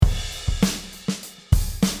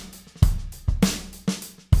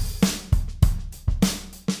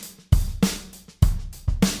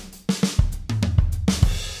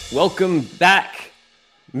Welcome back,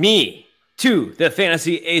 to the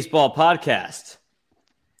Fantasy Ace Ball podcast.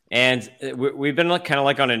 And we've been kind of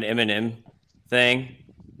like on an Eminem thing,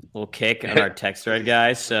 a little kick on our text thread,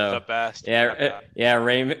 guys. So the best. yeah.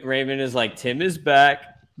 Raymond is like, Tim is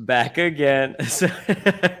back again. So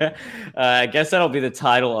I guess that'll be the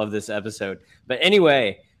title of this episode. But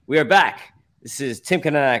anyway, we are back. This is Tim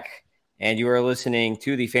Kanak, and you are listening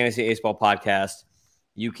to the Fantasy Ace Ball podcast.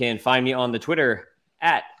 You can find me on the Twitter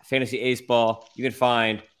at Fantasy Ace Ball. You can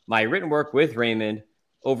find my written work with Raymond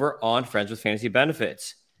over on Friends with Fantasy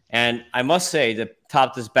Benefits. And I must say, to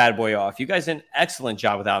top this bad boy off, you guys did an excellent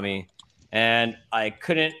job without me. And I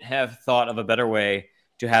couldn't have thought of a better way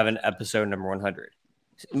to have an episode number 100.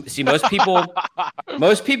 See, most people,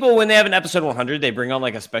 when they have an episode 100, they bring on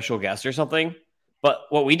like a special guest or something. But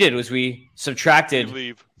what we did was we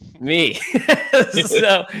subtracted me.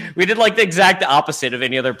 So we did like the exact opposite of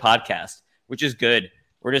any other podcast, which is good.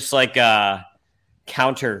 We're just like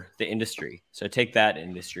counter the industry. So take that,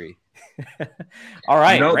 industry. All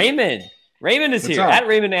right, Raymond. Raymond is here at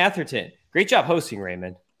Raymond Atherton. Great job hosting,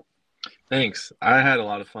 Raymond. Thanks. I had a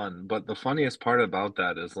lot of fun. But the funniest part about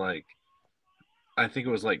that is like, I think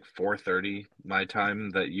it was like 4:30 my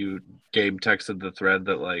time that Gabe texted the thread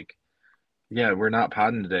that like, yeah, we're not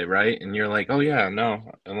podding today, right? And you're like, oh yeah, no,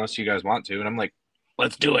 unless you guys want to. And I'm like,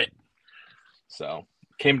 let's do it. So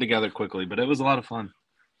came together quickly, but it was a lot of fun.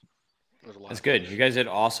 That's good. You guys did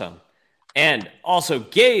awesome. And also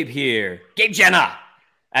Gabe here. Gabe Jenna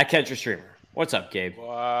at Catcher Streamer. What's up, Gabe?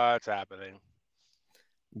 What's happening?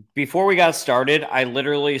 Before we got started, I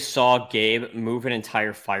literally saw Gabe move an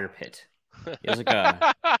entire fire pit. He has like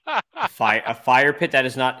a fire pit that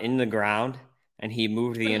is not in the ground, and he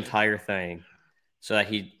moved the entire thing so that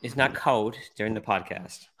he is not cold during the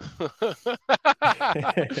podcast.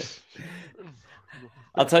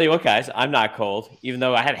 I'll tell you what, guys, I'm not cold, even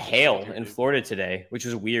though I had hail in Florida today, which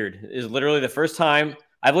was weird. It was literally the first time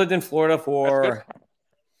I've lived in Florida for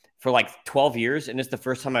like 12 years, and it's the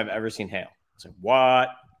first time I've ever seen hail. It's like, what?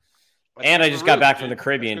 And I just got back from the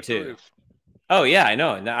Caribbean, too. Oh, yeah, I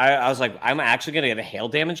know. And I was like, I'm actually going to get a hail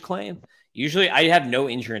damage claim. Usually I have no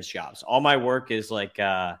insurance jobs. All my work is like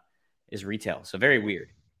is retail. So very weird.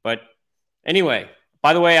 But anyway,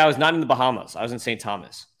 by the way, I was not in the Bahamas. I was in St.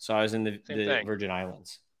 Thomas. So I was in the Virgin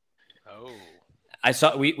Islands. Oh. I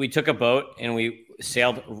saw we took a boat and we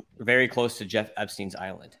sailed very close to Jeff Epstein's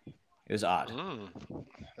island. It was odd.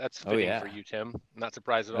 That's fitting for you, Tim. Not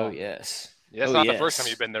surprised at all. Oh, yes. Yeah, it's not the first time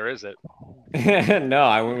you've been there, is it? No,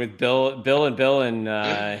 I went with Bill and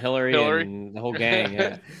Hillary and the whole gang.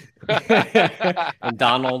 Yeah. And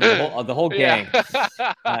Donald, the whole gang.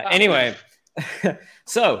 Anyway,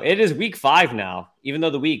 so it is week 5 now, even though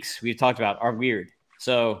the weeks we've talked about are weird.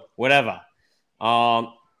 So whatever.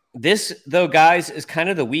 This, though, guys, is kind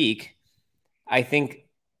of the week. I think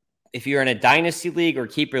if you're in a dynasty league or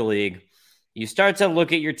keeper league, you start to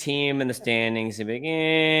look at your team in the standings and be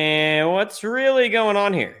like, what's really going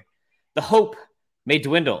on here? The hope may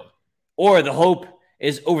dwindle, or the hope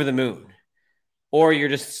is over the moon, or you're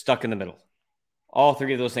just stuck in the middle. All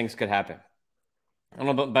 3 of those things could happen. I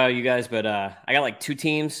don't know about you guys, but I got like 2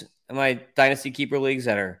 teams in my dynasty keeper leagues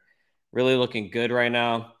that are really looking good right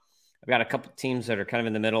now. I've got a couple teams that are kind of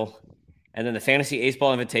in the middle. And then the Fantasy Ace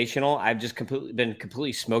Ball Invitational, I've just been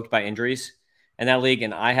completely smoked by injuries in that league,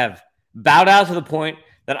 and I have bowed out to the point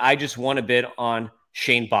that I just won a bid on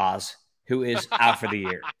Shane Boz, who is out for the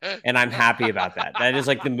year. And I'm happy about that. That is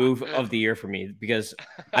like the move of the year for me, because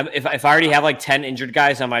if I already have like 10 injured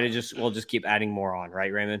guys, I might have we'll just keep adding more on.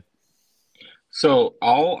 Right, Raymond? So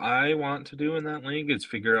all I want to do in that league is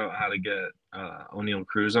figure out how to get O'Neal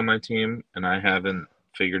Cruz on my team, and I haven't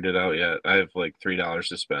figured it out yet. I have like $3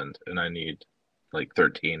 to spend, and I need like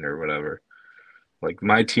 13 or whatever. Like,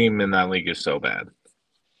 my team in that league is so bad.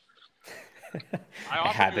 I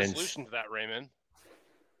offered you a solution to that, Raymond.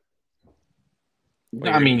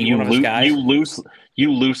 I mean, you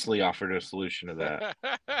loosely offered a solution to that.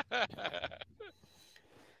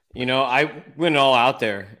 You know, I went all out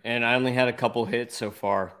there, and I only had a couple hits so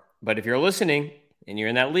far. But if you're listening and you're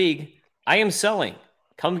in that league, I am selling.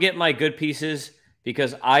 Come get my good pieces,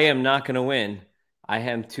 because I am not going to win.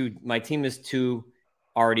 My team is too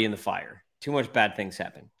already in the fire. Too much bad things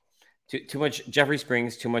happen. Too much Jeffrey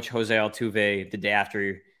Springs, too much Jose Altuve the day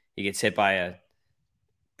after he gets hit by a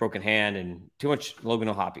broken hand, and too much Logan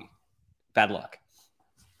O'Hoppe. Bad luck.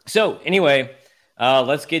 So anyway,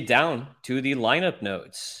 let's get down to the lineup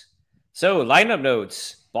notes. So lineup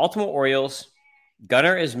notes, Baltimore Orioles.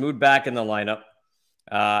 Gunnar is moved back in the lineup.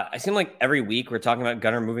 I seem like every week we're talking about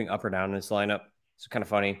Gunnar moving up or down in this lineup. It's kind of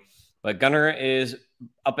funny. But Gunnar is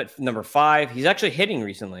up at number 5. He's actually hitting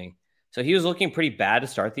recently. So he was looking pretty bad to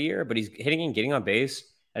start the year, but he's hitting and getting on base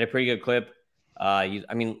at a pretty good clip.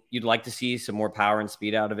 You'd like to see some more power and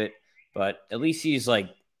speed out of it, but at least he's like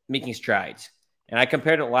making strides. And I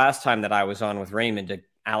compared it last time that I was on with Raymond to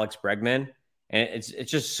Alex Bregman, and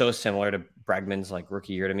it's just so similar to Bregman's like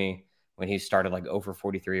rookie year to me when he started like over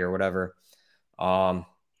 43 or whatever.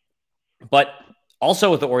 But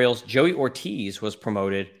also with the Orioles, Joey Ortiz was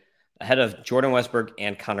promoted ahead of Jordan Westburg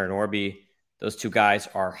and Connor Norby. Those two guys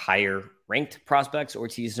are higher ranked prospects.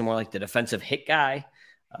 Ortiz is more like the defensive hit guy.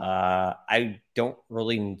 I don't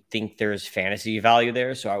really think there's fantasy value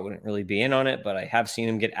there, so I wouldn't really be in on it, but I have seen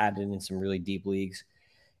him get added in some really deep leagues.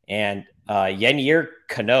 And Yennier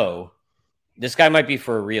Cano, this guy might be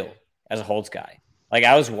for real as a holds guy. Like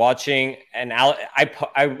I was watching, and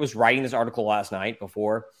I was writing this article last night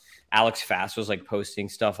before Alex Fast was like posting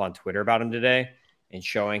stuff on Twitter about him today and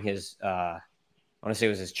showing his I want to say it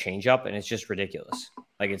was his changeup, and it's just ridiculous.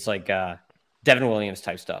 Like it's like Devin Williams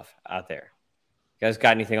type stuff out there. You guys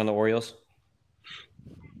got anything on the Orioles?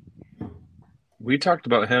 We talked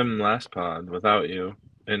about him last pod without you,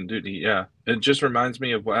 and dude, yeah, it just reminds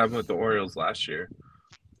me of what happened with the Orioles last year,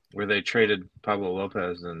 where they traded Pablo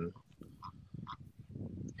Lopez and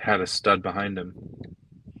had a stud behind him.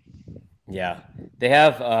 Yeah, they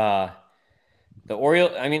have the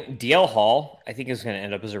Orioles. I mean, DL Hall, I think is going to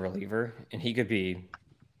end up as a reliever, and he could be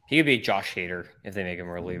Josh Hader if they make him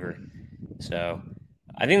a reliever. So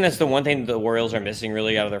I think that's the one thing the Orioles are missing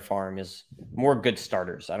really out of their farm is more good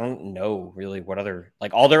starters. I don't know really what other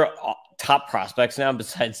like all their top prospects now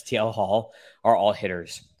besides DL Hall are all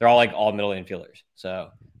hitters. They're all like all middle infielders. So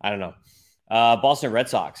I don't know. Boston Red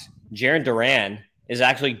Sox. Jarren Duran is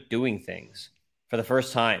actually doing things for the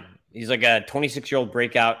first time. He's like a 26-year-old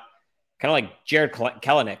breakout, kind of like Jared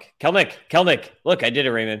Kelnick. Look, I did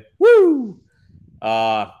it, Raymond. Woo!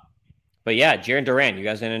 But yeah, Jarren Duran. You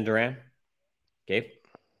guys in Duran? Gabe?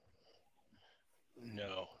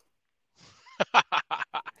 No.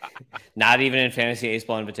 Not even in Fantasy Ace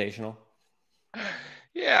Ball Invitational?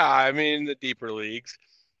 Yeah, I mean the deeper leagues,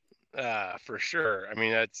 for sure. I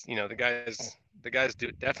mean that's the guys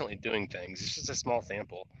definitely doing things. It's just a small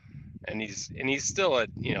sample. And he's still at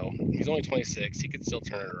he's only 26. He could still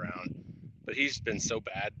turn it around, but he's been so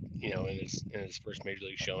bad in his first major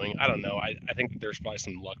league showing. I don't know. I think there's probably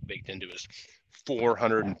some luck baked into his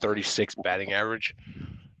 436 batting average,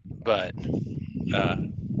 but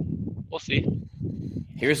we'll see.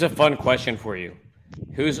 Here's a fun question for you: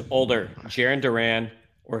 who's older, Jarren Duran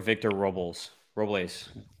or Victor Robles?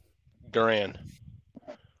 Duran.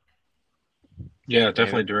 Yeah,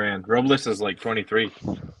 definitely Duran. Robles is like 23.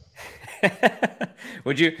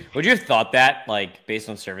 Would you have thought that like based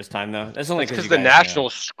on service time though? That's only because the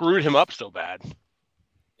Nationals screwed him up so bad.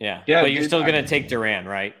 Yeah, but you're still gonna take Duran,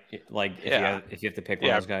 right? Like if you have to pick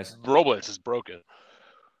one of those guys. Robles is broken.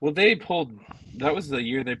 Well, that was the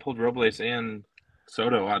year they pulled Robles and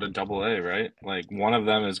Soto out of Double-A, right? Like one of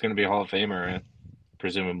them is going to be a Hall of Famer,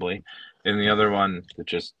 presumably, and the other one that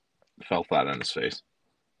just fell flat on his face.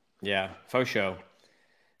 Yeah, faux show.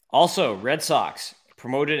 Also, Red Sox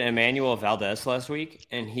promoted Emmanuel Valdez last week,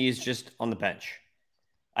 and he's just on the bench.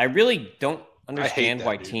 I really don't understand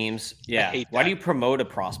why teams. Yeah, why do you promote a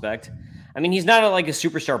prospect? I mean, he's not like a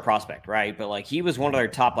superstar prospect, right? But like he was one of their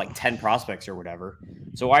top like 10 prospects or whatever.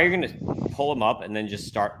 So why are you going to pull him up and then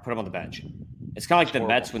just put him on the bench? It's kind of like the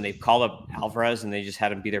Mets when they called up Alvarez and they just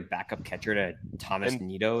had him be their backup catcher to Thomas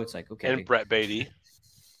Nido. It's like, okay. And Brett Beatty.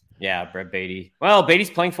 Yeah, Brett Beatty. Well, Beatty's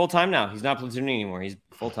playing full-time now. He's not platooning anymore. He's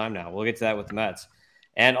full-time now. We'll get to that with the Mets.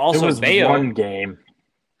 And also, it was Bayo. One game.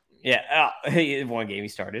 Yeah, one game he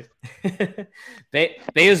started.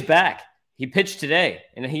 Bayo's back. He pitched today,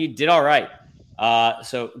 and he did all right.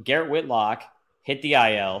 So Garrett Whitlock hit the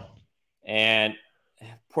IL, and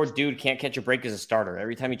poor dude can't catch a break as a starter.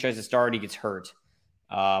 Every time he tries to start, he gets hurt.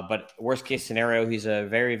 But worst case scenario, he's a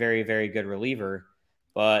very, very, very good reliever.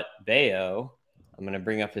 But Bayo, I'm going to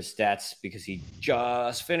bring up his stats because he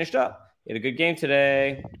just finished up. He had a good game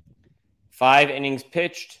today. 5 innings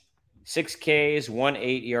pitched, 6 Ks,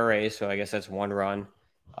 1.8 ERA. So I guess that's 1 run,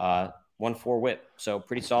 1.4 WHIP. So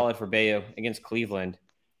pretty solid for Bayo against Cleveland.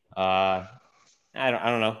 I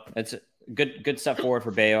don't know. It's a good step forward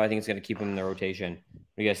for Bayo. I think it's going to keep him in the rotation.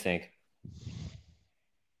 What do you guys think?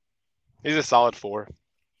 He's a solid 4,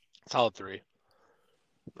 solid 3.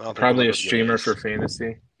 Probably a streamer for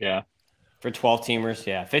fantasy. Yeah. For 12 teamers,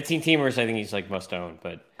 yeah. 15 teamers, I think he's like most owned,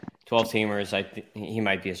 but 12 teamers, he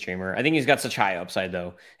might be a streamer. I think he's got such high upside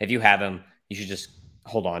though. If you have him, you should just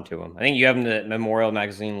hold on to him. I think you have him in the Memorial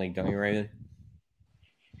Magazine League, don't you, Raven?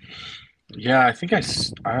 Yeah, I think I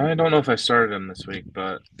don't know if I started him this week,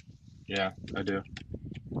 but yeah, I do.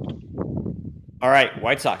 All right,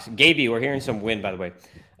 White Sox. Gaby, we're hearing some wind, by the way.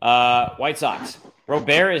 White Sox.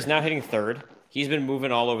 Robert is now hitting third. He's been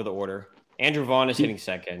moving all over the order. Andrew Vaughn is hitting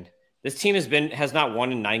second. This team has not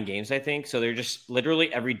won in 9 games, I think. So they're just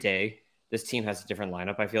literally every day. This team has a different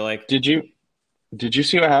lineup. I feel like. Did you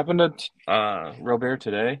see what happened to Robert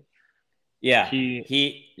today? Yeah,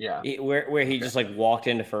 He yeah. where he Okay. just like walked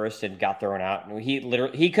into first and got thrown out.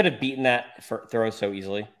 He could have beaten that throw so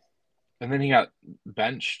easily. And then he got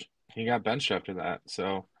benched. He got benched after that.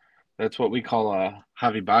 So that's what we call a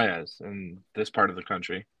Javi Baez in this part of the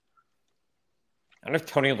country. I don't know if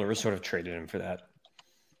Tony Lewis sort of traded him for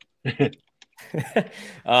that.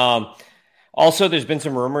 um, Also, there's been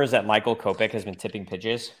some rumors that Michael Kopech has been tipping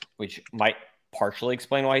pitches, which might partially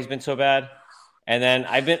explain why he's been so bad. And then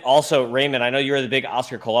I've been also, Raymond, I know you were the big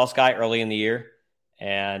Oscar Colas guy early in the year,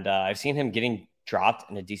 and I've seen him getting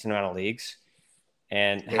dropped in a decent amount of leagues.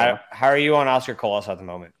 And Yeah. how are you on Oscar Colas at the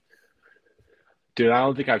moment? Dude, I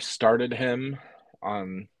don't think I've started him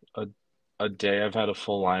on a day I've had a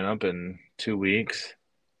full lineup in 2 weeks.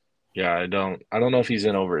 Yeah, I don't know if he's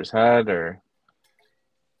in over his head or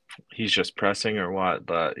he's just pressing or what,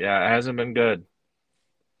 but yeah, it hasn't been good.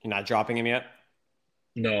 You're not dropping him yet?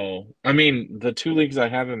 No. I mean, the 2 leagues I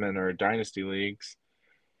have him in are dynasty leagues.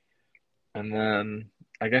 And then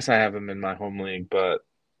I guess I have him in my home league, but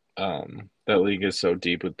that league is so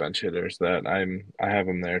deep with bench hitters that I have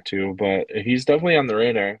him there too. But he's definitely on the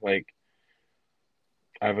radar. Like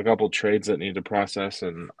I have a couple trades that need to process,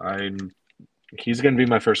 and he's gonna be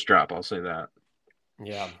my first drop. I'll say that.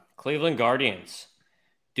 Yeah. Cleveland Guardians.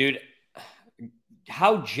 Dude,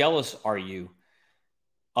 how jealous are you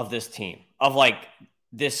of this team? Of like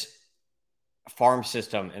this farm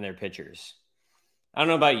system and their pitchers? I don't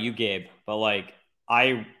know about you, Gabe, but like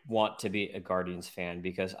I want to be a Guardians fan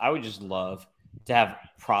because I would just love to have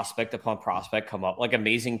prospect upon prospect come up, like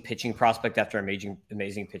amazing pitching prospect after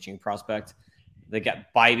amazing pitching prospect. They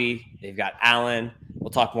got Bybee, they've got Allen.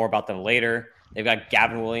 We'll talk more about them later. They've got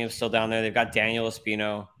Gavin Williams still down there. They've got Daniel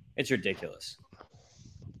Espino. It's ridiculous.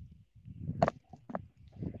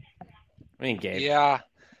 I mean, Gabe. Yeah,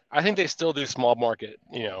 I think they still do small market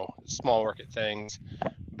things.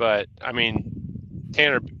 But I mean,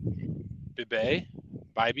 Tanner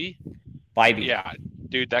Bybee, yeah,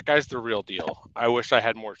 dude, that guy's the real deal. I wish I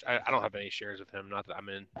had more. I don't have any shares of him. Not that I'm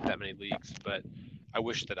in that many leagues, but I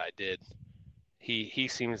wish that I did. He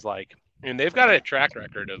seems like, and they've got a track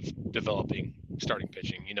record of developing starting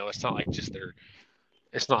pitching. It's not like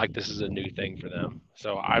it's not like this is a new thing for them.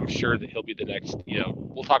 So I'm sure that he'll be the next.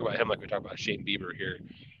 We'll talk about him like we talk about Shane Bieber here.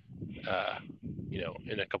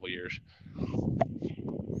 In a couple years.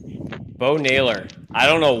 Bo Naylor. I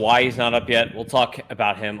don't know why he's not up yet. We'll talk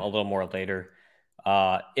about him a little more later.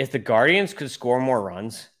 If the Guardians could score more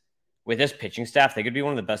runs with this pitching staff, they could be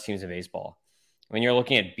one of the best teams in baseball. When you're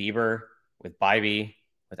looking at Bieber with Bybee,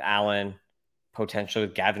 with Allen, potentially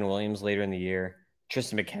with Gavin Williams later in the year,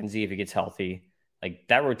 Tristan McKenzie if he gets healthy, like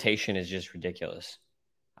that rotation is just ridiculous.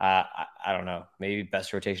 I don't know. Maybe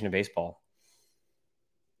best rotation in baseball.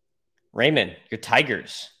 Raymond, your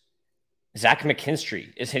Tigers. Zach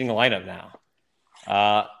McKinstry is hitting the lineup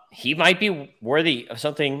now. He might be worthy of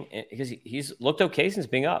something because he's looked okay since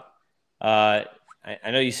being up. I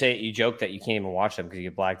know you joke that you can't even watch them because you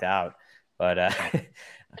get blacked out, but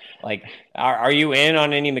like, are you in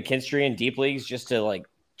on any McKinstry in deep leagues just to like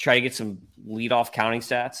try to get some leadoff counting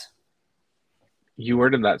stats? You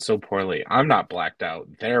worded that so poorly. I'm not blacked out.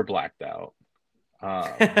 They're blacked out.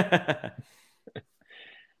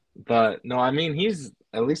 But no, I mean he's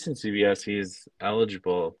at least in CBS he's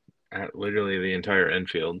eligible at literally the entire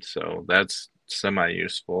infield, so that's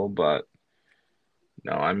semi-useful. But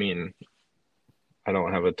no, I mean I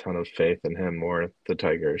don't have a ton of faith in him or the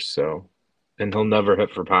Tigers, so and he'll never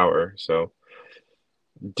hit for power. So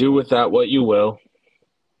do with that what you will.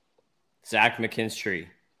 Zach McKinstry,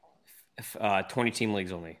 20 team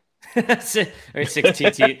leagues only. 16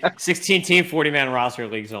 team, 40-man roster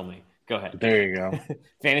leagues only. Go ahead. There you go.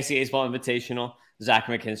 Fantasy Baseball Invitational. Zach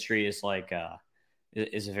McKinstry is like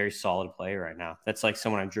is a very solid player right now. That's like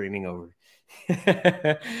someone I'm dreaming over.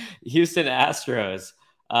 Houston Astros.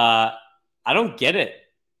 I don't get it.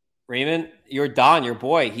 Raymond, your Don, your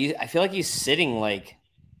boy. I feel like he's sitting like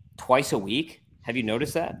twice a week. Have you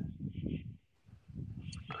noticed that?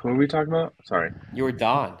 Who are we talking about? Sorry. Your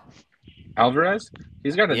Don. Alvarez?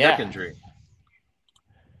 He's got a neck injury.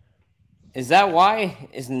 Is that why?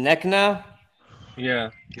 Is neck now?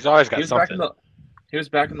 Yeah. He's always got something. He was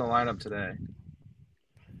back in the lineup today.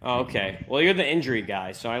 Oh, okay. Well, you're the injury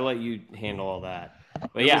guy, so I let you handle all that.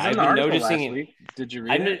 But yeah, I've been noticing it. Week. Did you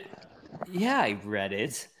read it? Yeah, I read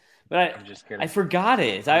it. But I'm just kidding. I forgot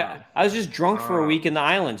it. I was just drunk for a week in the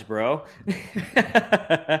islands, bro. You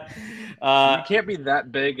can't be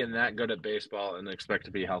that big and that good at baseball and expect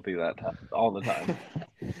to be healthy all the time.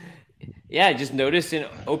 Yeah, I just noticed in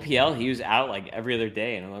OPL he was out like every other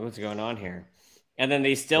day, and I'm like, what's going on here? And then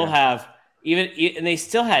they still have and they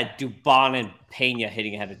still had Dubon and Pena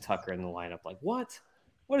hitting ahead of Tucker in the lineup. Like, what?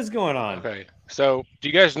 What is going on? Okay, so do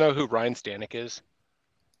you guys know who Ryan Stanek is?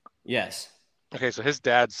 Yes. Okay, so his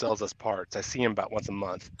dad sells us parts. I see him about once a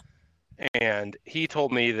month, and he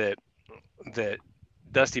told me that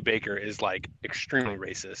Dusty Baker is like extremely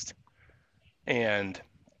racist and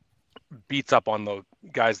beats up on the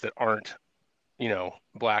guys that aren't,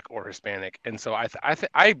 black or Hispanic. And so I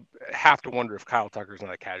have to wonder if Kyle Tucker's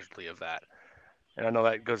not a casualty of that. And I know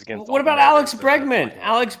that goes against. What about Alex Bregman?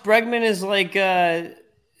 Alex Bregman is like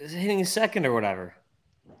hitting second or whatever.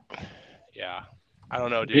 Yeah. I don't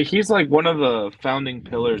know, dude. He's like one of the founding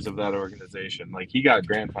pillars of that organization. Like he got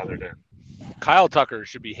grandfathered in. Kyle Tucker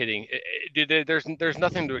should be hitting. There's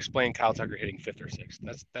nothing to explain Kyle Tucker hitting fifth or sixth.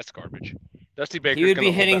 That's garbage. Dusty Baker. He would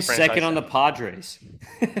be hitting second on the Padres.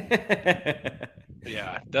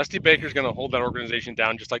 Yeah, Dusty Baker's going to hold that organization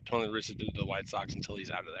down just like Tony La Russa did to the White Sox until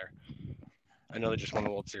he's out of there. I know they just won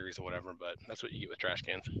the World Series or whatever, but that's what you get with trash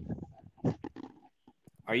cans.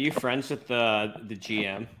 Are you friends with the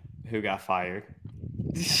GM who got fired?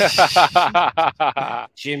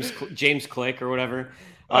 James Click or whatever.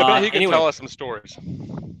 I bet he can tell us some stories.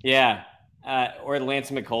 Yeah, or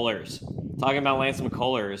Lance McCullers. Talking about Lance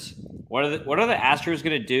McCullers, what are the Astros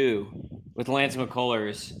going to do with Lance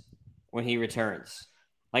McCullers when he returns?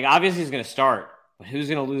 Like, obviously he's going to start, but who's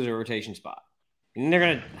going to lose a rotation spot?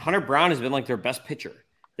 And Hunter Brown has been like their best pitcher.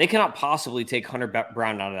 They cannot possibly take Hunter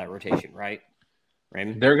Brown out of that rotation, right?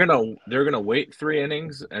 Raymond? They're gonna wait 3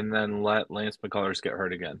 innings and then let Lance McCullers get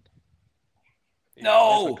hurt again.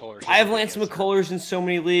 No, I have Lance McCullers in so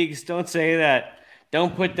many leagues. Don't say that.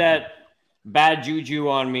 Don't put that bad juju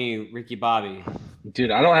on me, Ricky Bobby.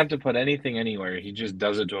 Dude, I don't have to put anything anywhere. He just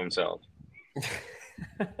does it to himself.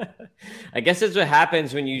 I guess that's what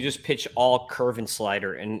happens when you just pitch all curve and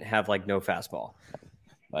slider and have like no fastball.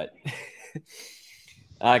 But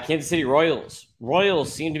Kansas City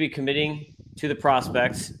Royals seem to be committing to the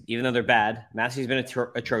prospects, even though they're bad. Massey's been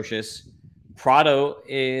atrocious. Prado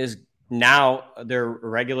is now their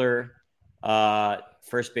regular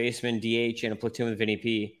first baseman, DH, and a platoon with Vinny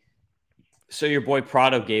P. So your boy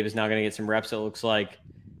Prado Gabe is now going to get some reps, it looks like.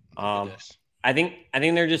 I think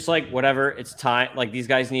they're just like, whatever, it's time. Like, these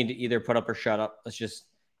guys need to either put up or shut up. Let's just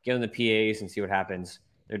give them the PAs and see what happens.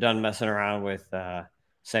 They're done messing around with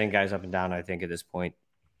sending guys up and down, I think, at this point.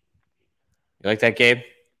 You like that, Gabe?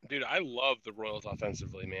 Dude, I love the Royals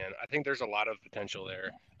offensively, man. I think there's a lot of potential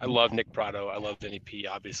there. I love Nick Prado. I love Vinny P.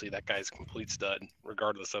 Obviously, that guy's a complete stud,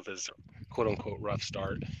 regardless of his quote-unquote rough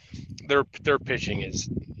start. Their pitching is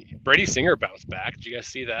 – Brady Singer bounced back. Did you guys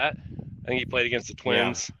see that? I think he played against the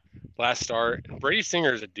Twins last start. And Brady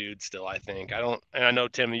Singer is a dude still, I think. And I know,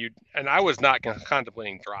 Tim, I was not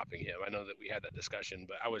contemplating dropping him. I know that we had that discussion,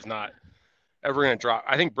 but I was not ever going to drop.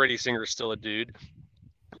 I think Brady Singer is still a dude.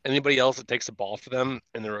 Anybody else that takes the ball for them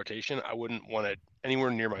in the rotation, I wouldn't want it anywhere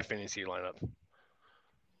near my fantasy lineup.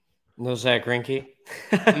 No Zach Greinke?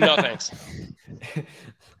 No, thanks.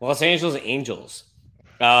 Los Angeles Angels.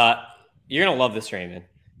 You're going to love this, Raymond,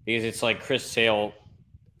 because it's like Chris Sale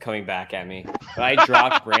coming back at me. But I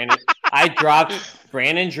dropped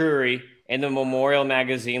Brandon Drury in the Memorial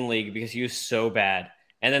Magazine League because he was so bad.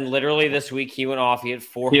 And then literally this week he went off. He had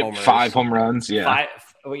 4 homers. 5 home runs, yeah.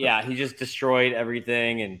 He just destroyed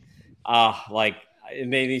everything. And it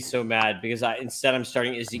made me so mad because instead I'm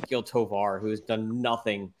starting Ezekiel Tovar, who has done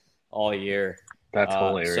nothing all year. That's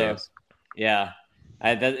hilarious. So,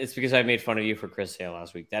 it's because I made fun of you for Chris Sale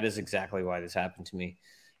last week. That is exactly why this happened to me.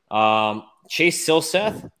 Chase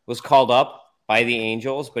Silseth was called up by the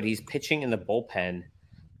Angels, but he's pitching in the bullpen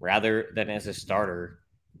rather than as a starter,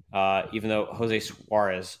 even though Jose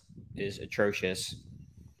Suarez is atrocious.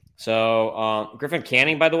 So Griffin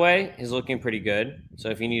Canning, by the way, is looking pretty good. So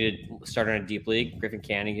if you need to start in a deep league, Griffin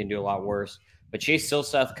Canning can do a lot worse. But Chase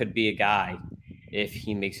Silseth could be a guy if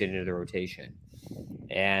he makes it into the rotation.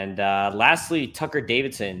 And lastly, Tucker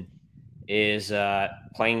Davidson is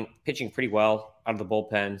pitching pretty well out of the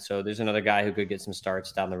bullpen. So there's another guy who could get some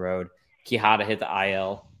starts down the road. Quijada hit the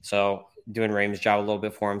IL. So doing Raymond's job a little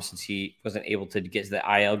bit for him since he wasn't able to get to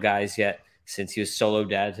the IL guys yet since he was solo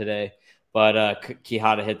dad today. But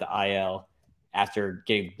Quijada hit the IL after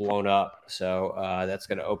getting blown up. So that's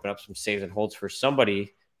going to open up some saves and holds for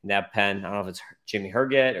somebody in that pen. I don't know if it's Jimmy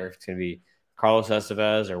Herget or if it's going to be Carlos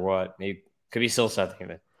Estevez or what. Maybe could be still Seth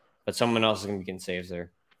Hammond, but someone else is going to be getting saves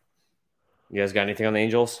there. You guys got anything on the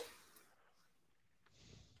Angels?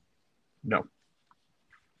 No.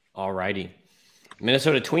 All righty.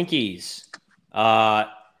 Minnesota Twinkies.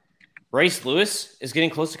 Bryce Lewis is getting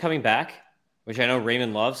close to coming back, which I know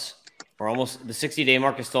Raymond loves. We're almost the 60-day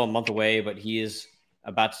mark is still a month away, but he is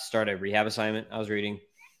about to start a rehab assignment. I was reading.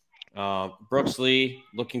 Brooks Lee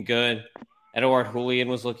looking good. Edouard Julian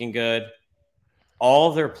was looking good. All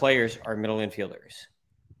of their players are middle infielders.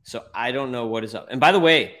 So I don't know what is up. And by the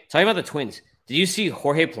way, talking about the Twins, did you see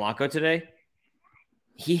Jorge Polanco today?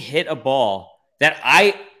 He hit a ball that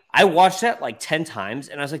I watched that like 10 times,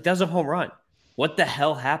 and I was like, that was a home run. What the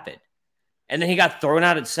hell happened? And then he got thrown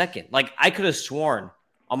out at second. Like, I could have sworn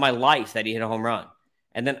on my life that he hit a home run.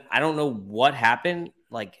 And then I don't know what happened.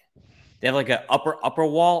 Like, they have like an upper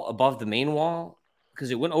wall above the main wall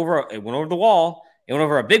because it went over the wall. It went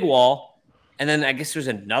over a big wall. And then I guess there's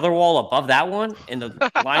another wall above that one. And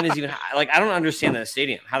the line is even high. Like, I don't understand that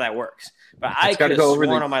stadium, how that works. But I could have sworn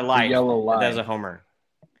on my life that was a homer.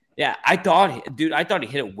 Yeah, I thought he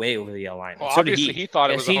hit it way over the yellow line. Well, so obviously did he. He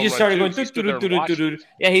thought it was. He just started going.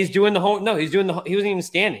 Yeah, he's doing the home. No, he wasn't even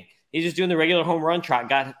standing. He's just doing the regular home run trot.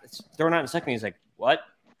 Got thrown out in a second. He's like, what?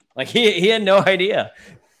 Like he had no idea.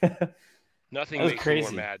 Nothing makes me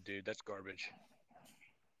more mad, dude. That's garbage.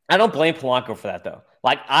 I don't blame Polanco for that though.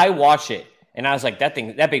 Like I watched it and I was like, that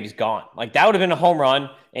baby's gone. Like that would have been a home run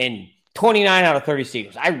in 29 out of 30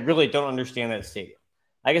 stadiums. I really don't understand that stadium.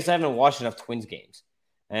 I guess I haven't watched enough Twins games.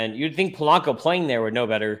 And you'd think Polanco playing there would know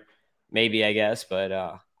better, maybe, I guess. But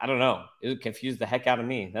I don't know. It would confuse the heck out of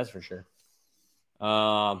me. That's for sure.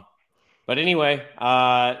 But anyway,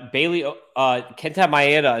 Kenta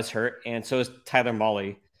Maeda is hurt, and so is Tyler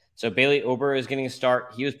Mahle. So Bailey Ober is getting a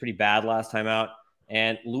start. He was pretty bad last time out.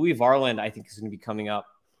 And Louis Varland, I think, is going to be coming up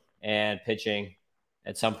and pitching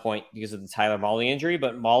at some point because of the Tyler Mahle injury.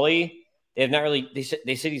 But Mahle, they have not really –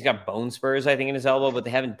 they said he's got bone spurs, I think, in his elbow, but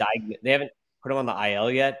they haven't put him on the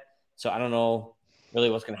IL yet. So I don't know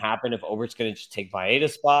really what's going to happen if Obert's going to just take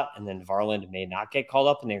Maeda's spot and then Varland may not get called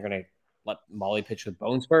up and they're going to let Mahle pitch with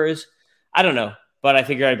bone spurs. I don't know, but I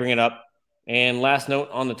figured I'd bring it up. And last note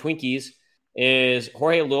on the Twinkies is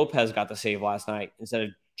Jorge Lopez got the save last night instead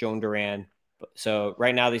of Joan Duran. So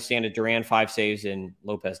right now they stand at Duran 5 saves and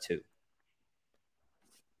Lopez 2.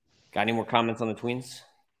 Got any more comments on the Twins?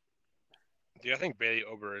 Yeah, I think Bailey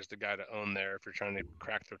Ober is the guy to own there if you're trying to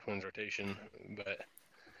crack their Twins rotation, but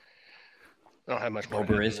I don't have much more.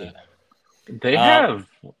 Ober is it? They have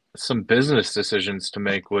some business decisions to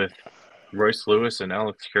make with Royce Lewis and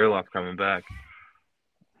Alex Kirilloff coming back.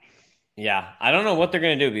 Yeah, I don't know what they're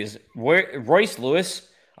going to do because Royce Lewis,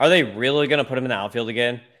 are they really going to put him in the outfield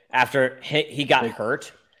again after he got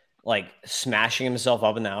hurt, like smashing himself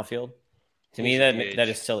up in the outfield? To me, that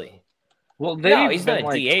is silly. Well, he's not a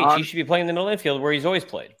DH. He should be playing in the middle infield where he's always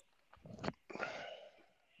played.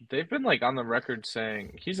 They've been on the record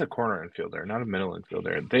saying he's a corner infielder, not a middle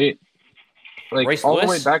infielder. They Royce all Lewis? the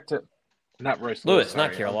way back to not Royce Lewis, sorry,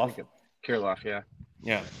 not Kirilloff. Kirilloff, yeah.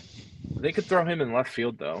 Yeah. They could throw him in left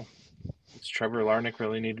field though. Does Trevor Larnach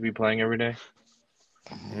really need to be playing every day?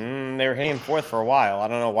 They were hitting fourth for a while. I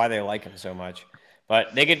don't know why they like him so much.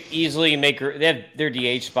 But they could easily they have their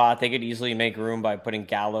DH spot. They could easily make room by putting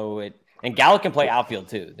Gallo at. And Gallo can play outfield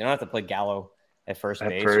too. They don't have to play Gallo at first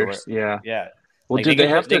base. Yeah. Well, they can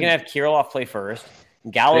have Kirilloff play first.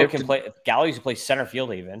 Gallo can play. Gallo used to play center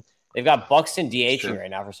field even. They've got Buxton DHing right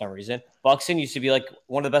now for some reason. Buxton used to be like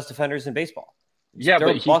one of the best defenders in baseball. Yeah,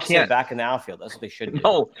 but he can't back in the outfield. That's what they should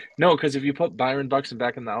do. No, because if you put Byron Buxton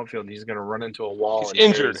back in the outfield, he's going to run into a wall. He's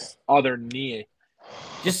injured. Other knee.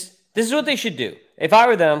 This is what they should do. If I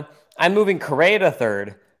were them, I'm moving Correa to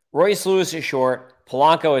third, Royce Lewis at short,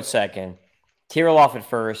 Polanco at second, Kirilloff at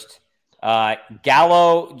first.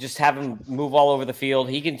 Gallo, just have him move all over the field.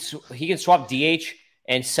 He can swap DH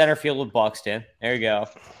and center field with Buxton. There you go.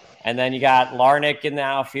 And then you got Larnach in the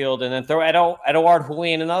outfield, and then throw Edouard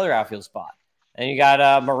Julian in another outfield spot. And you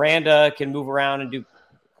got Miranda can move around and do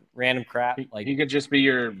random crap. Like he could just be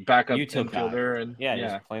your backup infielder, and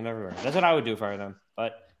just play him everywhere. That's what I would do if I were them.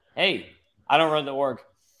 But hey, I don't run the org.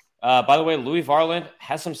 By the way, Louis Varland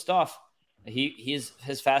has some stuff. His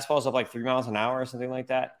fastball is up like 3 miles an hour or something like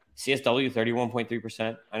that. CSW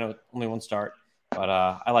 31.3%. I know only one start, but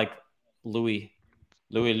I like Louis.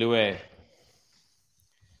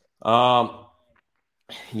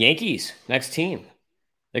 Yankees next team.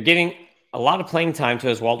 They're giving a lot of playing time to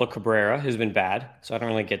Oswaldo Cabrera, who's been bad, so I don't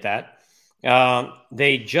really get that.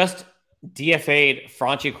 They just DFA'd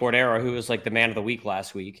Franchi Cordero, who was like the man of the week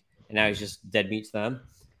last week, and now he's just dead meat to them.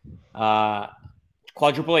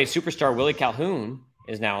 quadruple A superstar Willie Calhoun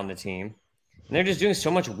is now on the team. And they're just doing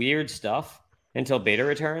so much weird stuff until Bader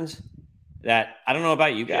returns that I don't know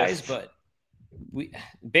about you guys, but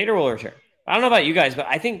Bader will return. I don't know about you guys, but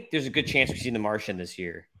I think there's a good chance we see the Martian this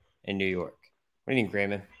year in New York. What do you think,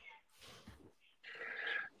 Grayman?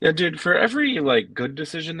 Yeah, dude, for every good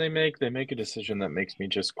decision they make a decision that makes me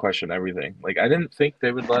just question everything. Like I didn't think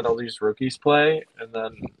they would let all these rookies play and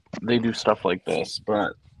then they do stuff like this.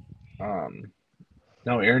 But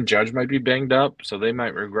no, Aaron Judge might be banged up, so they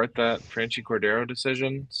might regret that Franchi Cordero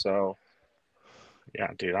decision. So yeah,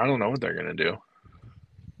 dude, I don't know what they're gonna do.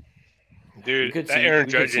 Dude, that Aaron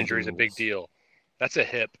Judge injury is a big deal. That's a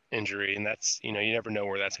hip injury, and that's, you never know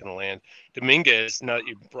where that's going to land. Dominguez, now that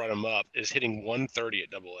you brought him up, is hitting 130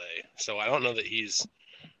 at AA. So I don't know that he's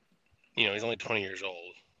only 20 years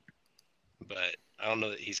old, but I don't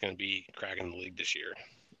know that he's going to be cracking the league this year.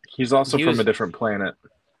 He's also from a different planet.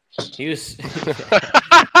 He was.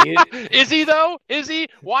 Is he though? Is he?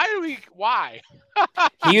 Why?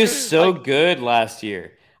 He was so good last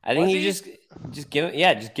year. I think he just give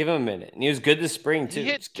him a minute. And he was good this spring too. He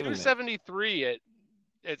hit 273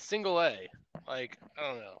 at single A. I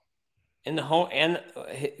don't know. In the home and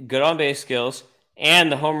good on base skills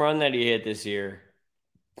and the home run that he hit this year.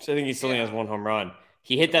 So I think he still only has one home run.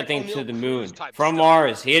 He hit that thing to the moon from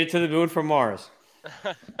Mars. He hit it to the moon from Mars.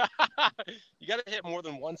 You got to hit more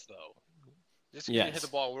than once though. Just because you hit the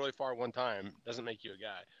ball really far one time doesn't make you a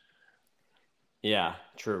guy. Yeah,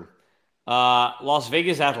 true. Las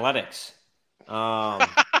Vegas Athletics.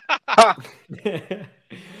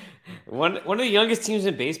 One of the youngest teams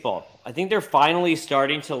in baseball. I think they're finally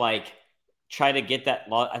starting to try to get that.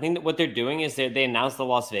 I think that what they're doing is they announced the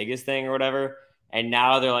Las Vegas thing or whatever, and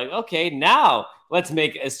now they're like, okay, now let's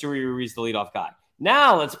make Esteury Ruiz the leadoff guy.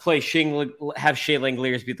 Now let's have Shea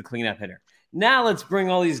Langeliers beat the cleanup hitter. Now let's bring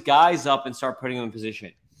all these guys up and start putting them in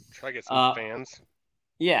position. Try to get some fans.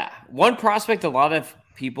 Yeah, one prospect a lot of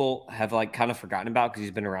people have kind of forgotten about because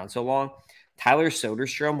he's been around so long. Tyler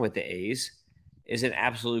Soderstrom with the A's is an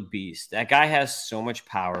absolute beast. That guy has so much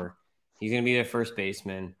power. He's going to be their first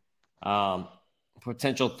baseman.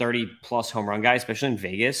 Potential 30-plus home run guy, especially in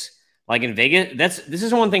Vegas. In Vegas, this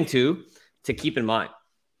is one thing, too, to keep in mind.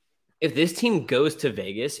 If this team goes to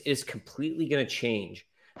Vegas, it's completely going to change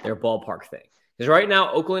their ballpark thing. Because right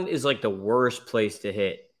now, Oakland is the worst place to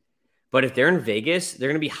hit. But if they're in Vegas, they're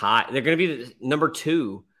going to be high. They're going to be the number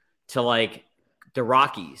 2 to the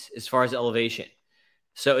Rockies as far as elevation.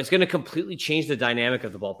 So it's going to completely change the dynamic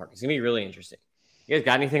of the ballpark. It's going to be really interesting. You guys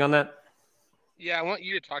got anything on that? Yeah, I want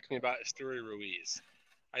you to talk to me about Esteury Ruiz.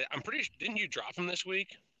 I'm pretty sure, didn't you drop him this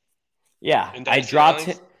week? Yeah, I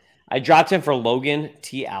dropped him for Logan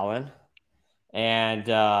T. Allen. And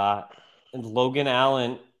Logan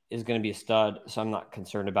Allen is going to be a stud, so I'm not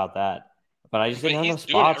concerned about that. But I just didn't have no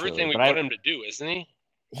spots. He's doing everything we put him to do, isn't he?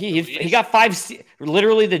 He got 5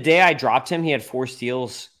 literally the day I dropped him, he had 4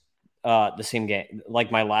 steals the same game,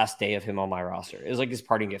 my last day of him on my roster. It was his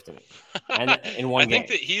parting gift to me. And in one game.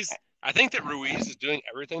 I think that Ruiz is doing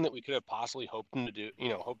everything that we could have possibly hoped him to do,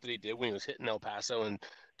 hope that he did when he was hitting El Paso and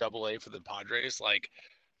AA for the Padres.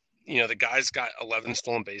 The guy's got 11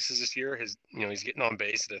 stolen bases this year. He's getting on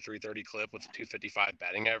base at a 330 clip with a 255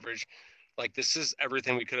 batting average. This is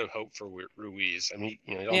everything we could have hoped for Ruiz. I mean,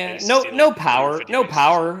 no power.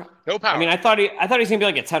 I mean, I thought he was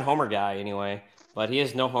gonna be a 10 homer guy anyway, but he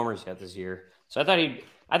has no homers yet this year. So I thought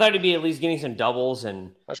he'd be at least getting some doubles,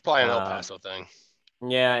 and that's probably an El Paso thing.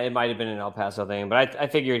 Yeah, it might have been an El Paso thing, but I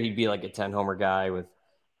figured he'd be a 10 homer guy with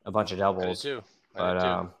a bunch of doubles. I did too.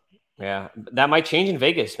 But yeah, that might change in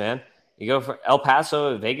Vegas, man. You go for El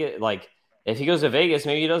Paso, Vegas. If he goes to Vegas,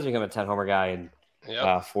 maybe he does become a 10 homer guy and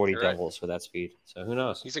 40 doubles with that speed. So who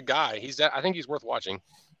knows? He's a guy. I think he's worth watching.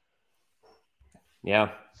 Yeah.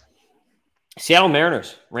 Seattle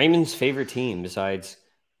Mariners, Raymond's favorite team besides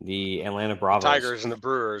the Atlanta Bravos. The Tigers and the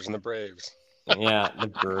Brewers and the Braves. Yeah, the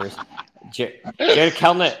Brewers. Jared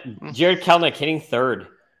Kelnick hitting third.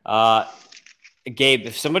 Gabe,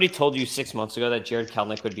 if somebody told you 6 months ago that Jared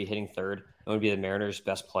Kelnick would be hitting third and would be the Mariners'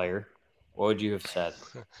 best player, what would you have said?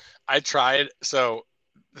 I tried. So,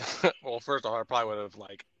 well, first of all, I probably would have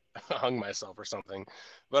hung myself or something.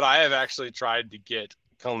 But I have actually tried to get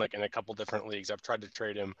Kelnick in a couple different leagues. I've tried to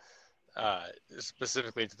trade him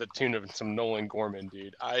specifically to the tune of some Nolan Gorman,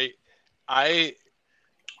 dude.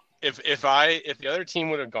 If the other team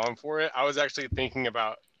would have gone for it, I was actually thinking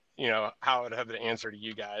about how I would have the answer to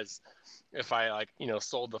you guys if I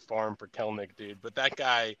sold the farm for Kelnick, dude. But that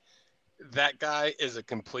guy is a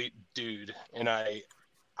complete dude, and I'm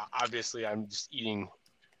just eating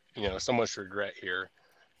so much regret here.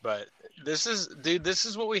 But this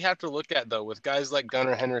is what we have to look at though, with guys like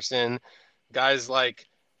Gunnar Henderson, guys like,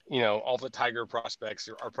 all the Tiger prospects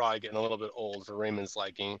are probably getting a little bit old for Raymond's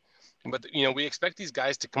liking. But we expect these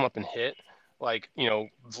guys to come up and hit, like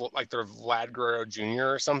like they're Vlad Guerrero Jr.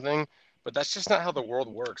 or something. But that's just not how the world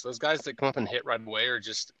works. Those guys that come up and hit right away are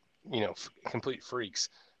just complete freaks.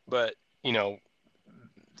 But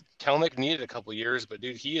Kelnick needed a couple years, but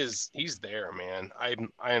dude, he's there, man. I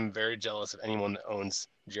am very jealous of anyone that owns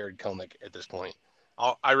Jared Kelnick at this point.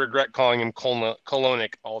 I regret calling him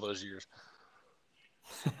Kolonic all those years.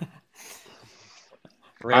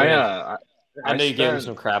 Raymond, I know you gave him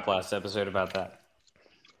some crap last episode about that.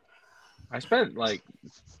 I spent like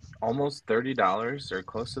almost $30 or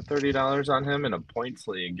close to $30 on him in a points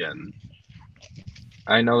league, and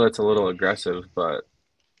I know that's a little aggressive, but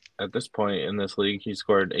at this point in this league, he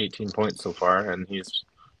scored 18 points so far, and he's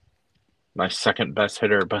my second best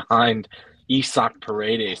hitter behind Isaac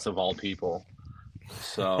Paredes of all people.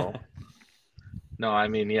 So, no, I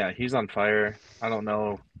mean, yeah, he's on fire. I don't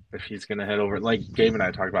know if he's going to hit over, like Gabe and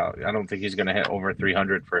I talked about, I don't think he's going to hit over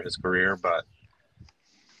 300 for his career, but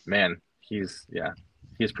man, he's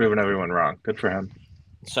proven everyone wrong. Good for him.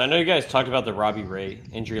 So I know you guys talked about the Robbie Ray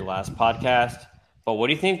injury last podcast, but what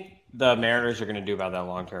do you think the Mariners are going to do about that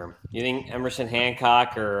long term? You think Emerson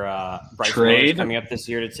Hancock or Bryce Willis coming up this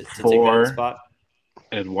year to take that spot?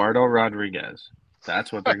 Eduardo Rodriguez.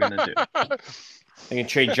 That's what they're going to do. They can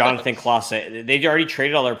trade Jonathan Clase. They already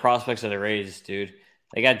traded all their prospects of the Rays, dude.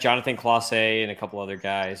 They got Jonathan Clase and a couple other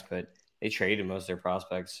guys, but they traded most of their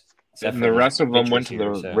prospects. And the rest of them went to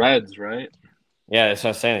the Reds, right? Yeah, that's what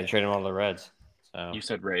I was saying. They traded them all to the Reds. So. You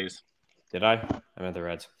said Rays. Did I? I meant the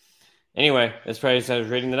Reds. Anyway, this probably says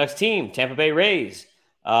rating the next team, Tampa Bay Rays.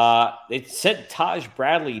 They sent Taj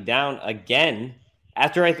Bradley down again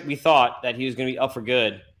after we thought that he was going to be up for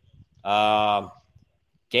good.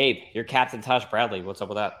 Gabe, your captain, Taj Bradley. What's up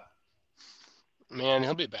with that? Man,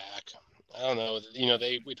 he'll be back. I don't know.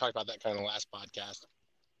 We talked about that kind of last podcast.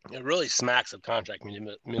 It really smacks of contract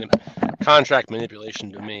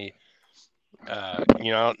manipulation to me. I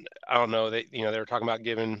don't know. They were talking about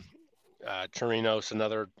giving Chirinos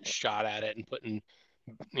another shot at it and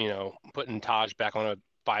putting Taj back on a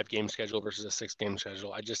 5-game schedule versus a 6-game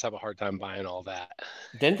schedule. I just have a hard time buying all that.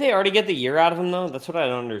 Didn't they already get the year out of him though? That's what I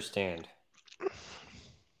don't understand.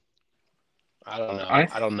 I don't know.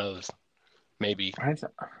 I don't know this. Maybe.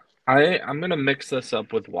 I'm gonna mix this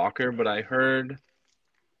up with Walker, but I heard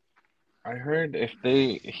if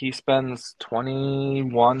he spends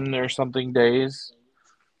 21 or something days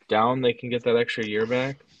down, they can get that extra year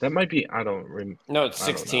back. That might be No, it's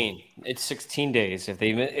 16. It's 16 days.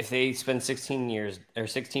 If they spend 16 years or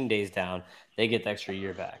 16 days down, they get the extra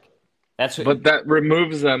year back. But that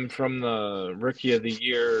removes them from the Rookie of the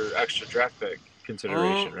Year extra draft pick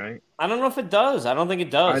consideration, right? I don't know if it does. I don't think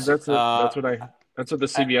it does. That's what the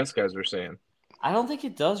CBS guys were saying. I don't think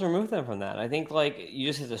it does remove them from that. I think you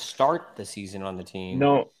just have to start the season on the team.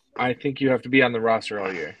 No, I think you have to be on the roster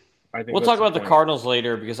all year. I think we'll talk about the Cardinals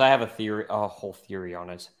later because I have a whole theory on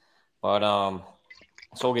it. But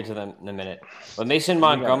so we'll get to them in a minute. But Mason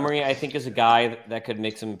Montgomery, I think, is a guy that could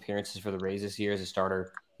make some appearances for the Rays this year as a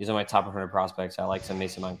starter. He's on my top 100 prospects. I like some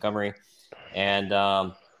Mason Montgomery. And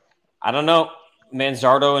I don't know.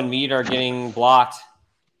 Manzardo and Meade are getting blocked.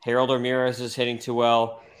 Harold Ramirez is hitting too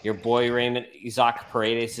well. Your boy Raymond Isaac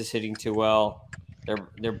Paredes is hitting too well.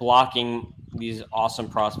 They're blocking these awesome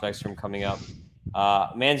prospects from coming up.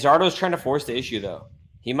 Manzardo's trying to force the issue, though.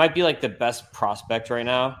 He might be the best prospect right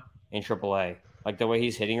now in AAA. The way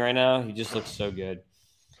he's hitting right now, he just looks so good.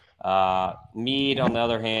 Meade, on the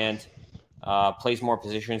other hand, plays more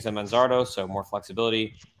positions than Manzardo, so more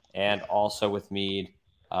flexibility. And also with Meade,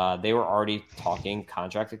 they were already talking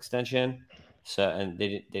contract extension. And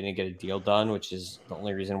they didn't get a deal done, which is the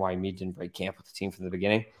only reason why Meade didn't break camp with the team from the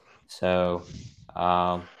beginning. So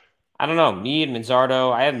I don't know. Meade,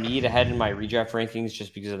 Manzardo. I have Meade ahead in my redraft rankings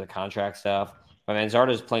just because of the contract stuff. But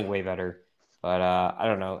Manzardo is playing way better. But I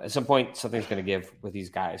don't know. At some point, something's going to give with these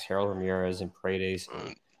guys, Harold Ramirez and Paredes,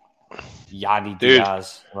 Yadi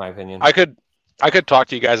Diaz, in my opinion. I could talk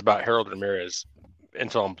to you guys about Harold Ramirez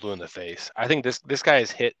until I'm blue in the face. I think this guy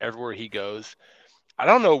is hit everywhere he goes. I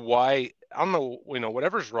don't know why. I don't know,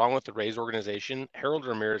 whatever's wrong with the Rays organization, Harold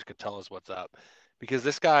Ramirez could tell us what's up, because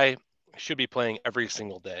this guy should be playing every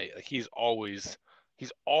single day. He's always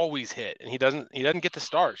hit, and he doesn't get the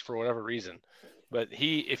starts for whatever reason. But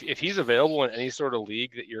if he's available in any sort of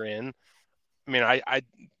league that you're in, I mean, I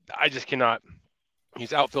just cannot.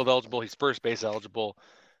 He's outfield eligible. He's first base eligible.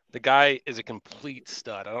 The guy is a complete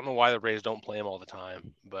stud. I don't know why the Rays don't play him all the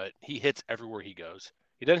time, but he hits everywhere he goes.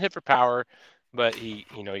 He doesn't hit for power. but he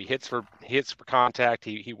hits for contact.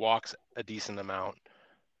 He walks a decent amount,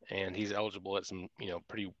 and he's eligible at some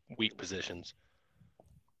pretty weak positions.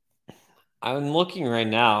 I'm looking right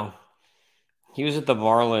now. He was at the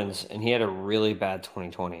Marlins, and he had a really bad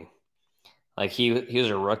 2020. Like he was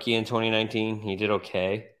a rookie in 2019. He did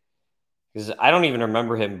okay because I don't even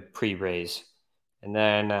remember him pre-Rays. And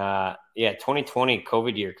then 2020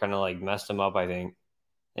 COVID year kind of like messed him up, I think.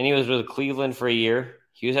 Then he was with Cleveland for a year.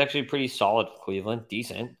 He was actually pretty solid for Cleveland,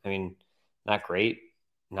 decent. I mean, not great,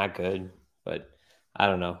 not good, but I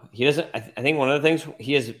don't know. He doesn't. I think one of the things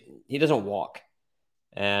he doesn't walk,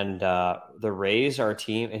 and the Rays are a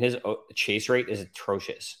team, and his chase rate is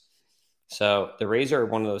atrocious. So the Rays are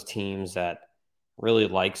one of those teams that really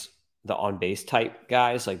likes the on base type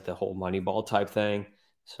guys, like the whole Moneyball type thing.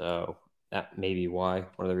 So that may be why,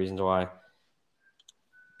 one of the reasons why.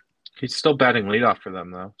 He's still batting leadoff for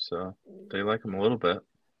them though, so they like him a little bit.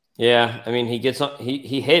 Yeah, I mean he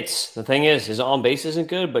hits. The thing is, his on base isn't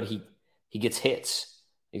good, but he gets hits.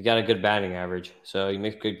 He's got a good batting average, so he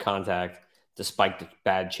makes good contact despite the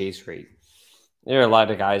bad chase rate. There are a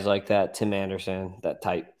lot of guys like that. Tim Anderson, that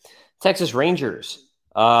type. Texas Rangers.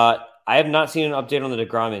 I have not seen an update on the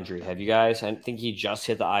DeGrom injury. Have you guys? I think he just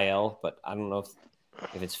hit the IL, but I don't know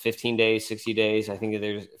if it's 15 days, 60 days. I think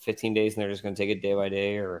there's 15 days, and they're just going to take it day by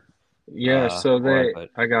day, or yeah. So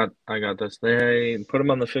I got this. They put him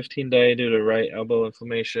on the 15-day due to right elbow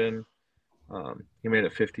inflammation. He made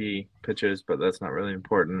it 50 pitches, but that's not really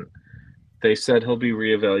important. They said he'll be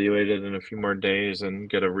reevaluated in a few more days and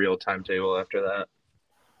get a real timetable after that.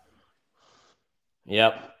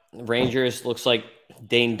 Yep. Rangers looks like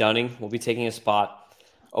Dane Dunning will be taking a spot.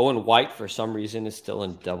 Owen White, for some reason, is still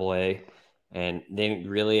in Double-A, and they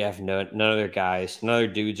really have none of their guys, none of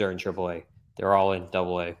their dudes are in Triple-A. They're all in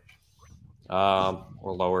Double-A or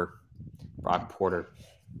lower. Brock Porter.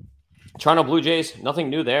 Toronto Blue Jays, nothing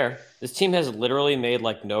new there. This team has literally made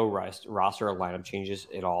like no roster or lineup changes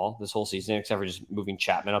at all this whole season, except for just moving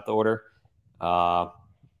Chapman up the order.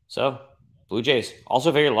 So Blue Jays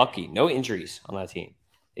also very lucky. No injuries on that team.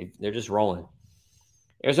 They're just rolling.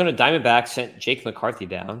 Arizona Diamondbacks sent Jake McCarthy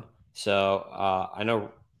down. So I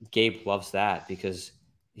know Gabe loves that because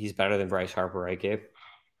he's better than Bryce Harper, right, Gabe?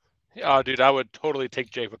 Oh, dude, I would totally take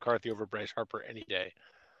Jake McCarthy over Bryce Harper any day.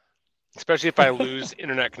 Especially if I lose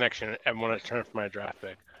internet connection and want to turn for my draft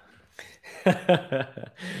pick.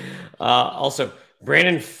 Also,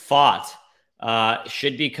 Brandon Pfaadt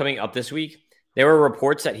should be coming up this week. There were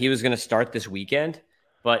reports that he was going to start this weekend,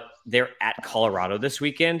 but they're at Colorado this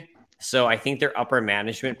weekend. So I think their upper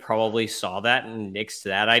management probably saw that and nixed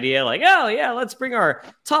that idea. Like, oh, yeah, let's bring our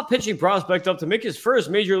top pitching prospect up to make his first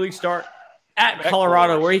major league start at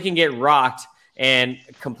Colorado where he can get rocked and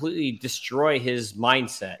completely destroy his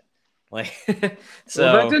mindset. Like, so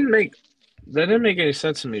well, that didn't make any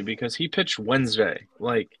sense to me because he pitched Wednesday.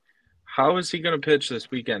 Like, how is he going to pitch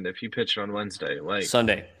this weekend if he pitched on Wednesday? Like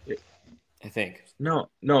Sunday, I think. No.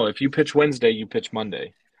 If you pitch Wednesday, you pitch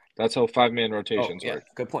Monday. That's how 5-man rotations work.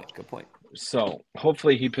 Good point. So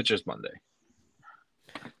hopefully he pitches Monday.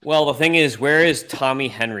 Well, the thing is, where is Tommy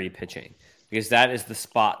Henry pitching? Because that is the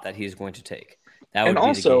spot that he's going to take. That would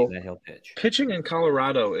be the game that he'll pitch. Pitching in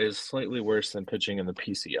Colorado is slightly worse than pitching in the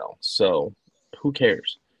PCL. So who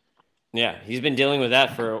cares? Yeah, he's been dealing with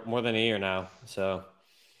that for more than a year now. So,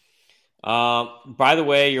 by the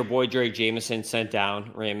way, your boy Jerry Jameson sent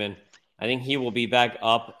down Raymond. I think he will be back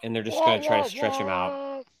up, and they're just going to try to stretch him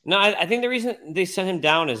out. No, I think the reason they sent him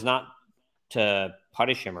down is not to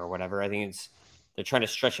punish him or whatever. I think they're trying to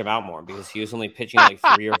stretch him out more because he was only pitching like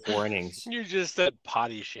 3 or 4 innings. You just said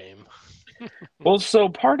potty shame. Well, so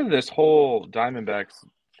part of this whole Diamondbacks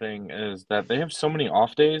thing is that they have so many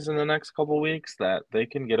off days in the next couple of weeks that they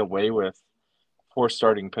can get away with 4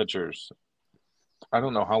 starting pitchers. I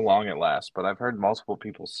don't know how long it lasts, but I've heard multiple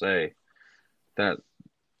people say that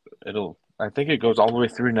I think it goes all the way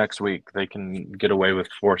through next week. They can get away with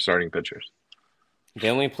 4 starting pitchers. They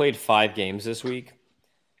only played 5 games this week.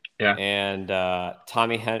 Yeah. And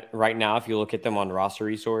right now, if you look at them on roster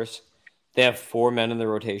resource, they have 4 men in the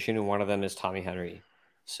rotation, and one of them is Tommy Henry.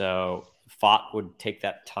 So Pfaadt would take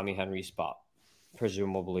that Tommy Henry spot,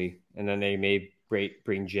 presumably, and then they may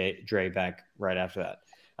bring Dre back right after that.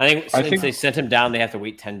 I think they sent him down, they have to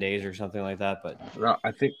wait 10 days or something like that. But no,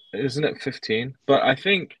 I think isn't it 15? But I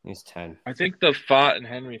think he's 10. I think the Pfaadt and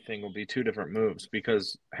Henry thing will be 2 different moves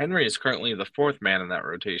because Henry is currently the 4th man in that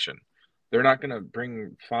rotation. They're not going to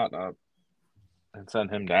bring Pfaadt up and send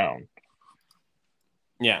him down.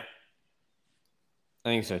 Yeah. I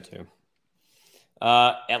think so, too.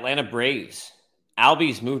 Atlanta Braves.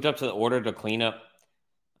 Albies moved up to the order to clean up.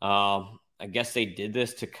 I guess they did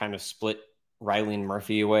this to kind of split Riley and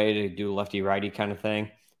Murphy away to do lefty-righty kind of thing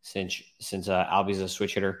since Albie's a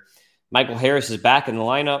switch hitter. Michael Harris is back in the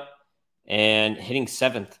lineup and hitting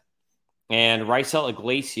 7th. And Raisel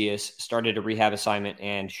Iglesias started a rehab assignment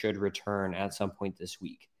and should return at some point this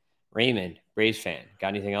week. Raymond, Braves fan, got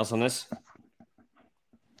anything else on this?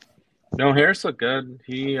 No, Harris looked good.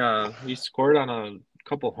 He scored on a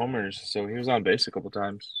couple homers, so he was on base a couple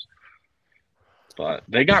times. But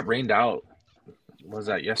they got rained out. Was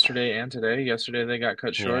that yesterday and today? Yesterday they got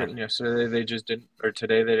cut short, and yesterday they just didn't, or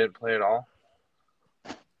today they didn't play at all.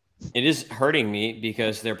 It is hurting me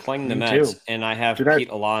because they're playing the Mets, and I have Pete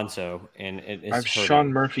Alonso, and it is. I have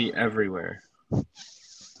Sean Murphy everywhere.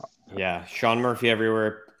 Yeah, Sean Murphy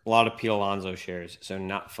everywhere. A lot of Pete Alonso shares, so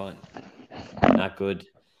not fun, not good.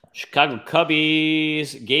 Chicago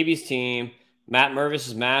Cubbies, Gaby's team. Matt Mervis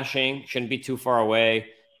is mashing. Shouldn't be too far away.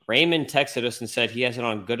 Raymond texted us and said he has it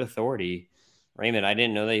on good authority. Raymond, I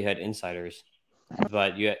didn't know that you had insiders,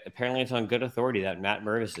 but apparently it's on good authority that Matt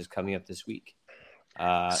Mervis is coming up this week.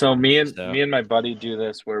 So me and my buddy do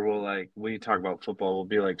this where we talk about football. We'll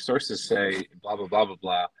be like, sources say blah blah blah blah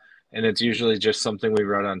blah, and it's usually just something we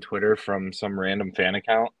wrote on Twitter from some random fan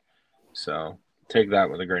account. So take that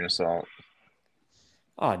with a grain of salt.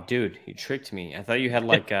 Oh, dude, you tricked me. I thought you had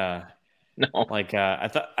no. A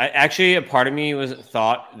part of me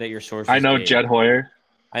thought that your source was I know Gabe. Jed Hoyer.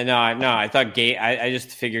 I know. I thought Gabe. I just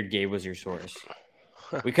figured Gabe was your source.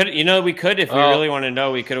 We could, if we really want to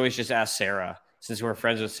know, we could always just ask Sarah. Since we're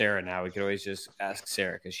friends with Sarah now, we could always just ask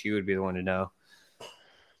Sarah because she would be the one to know.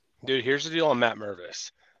 Dude, here's the deal on Matt Mervis.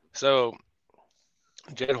 So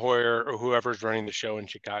Jed Hoyer or whoever's running the show in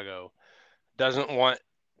Chicago doesn't want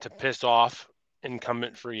to piss off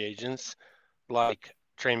incumbent free agents like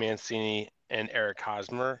Trey Mancini and Eric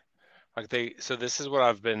Hosmer. So this is what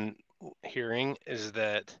I've been hearing is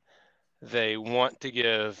that they want to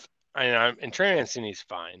give and Trey Mancini's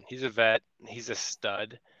fine. He's a vet. He's a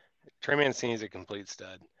stud. Trey Mancini's a complete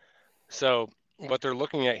stud. So what they're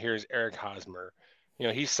looking at here is Eric Hosmer.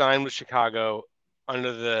 He signed with Chicago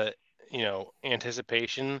under the,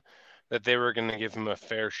 anticipation that they were going to give him a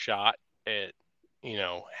fair shot at,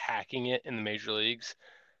 hacking it in the major leagues.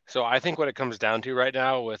 So I think what it comes down to right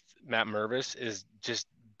now with Matt Mervis is just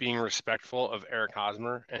being respectful of Eric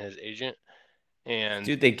Hosmer and his agent. And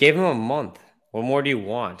dude, they gave him a month. What more do you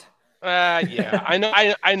want? Yeah,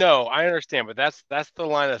 I know, I understand, but that's the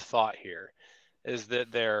line of thought here, is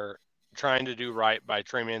that they're trying to do right by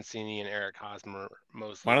Trey Mancini and Eric Hosmer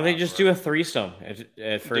mostly. Why don't they just do a threesome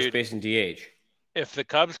at first base and DH? If the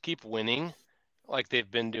Cubs keep winning like they've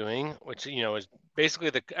been doing, which is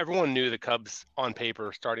basically everyone knew the Cubs on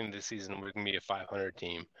paper starting the season were going to be a 500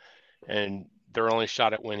 team, and their only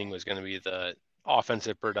shot at winning was going to be the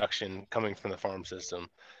offensive production coming from the farm system.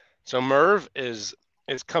 So Merv is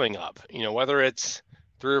coming up, whether it's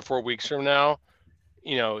 3 or 4 weeks from now,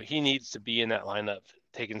 he needs to be in that lineup,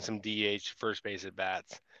 taking some DH first base at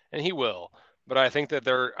bats, and he will. But I think that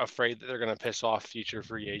they're afraid that they're going to piss off future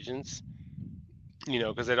free agents,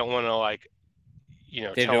 because they don't want to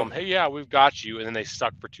tell them, hey, yeah, we've got you. And then they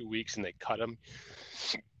suck for 2 weeks and they cut them.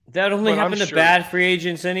 That only happened to bad free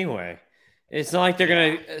agents anyway. It's not like they're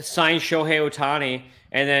going to sign Shohei Ohtani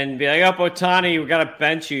and then be like, oh, Ohtani, we got to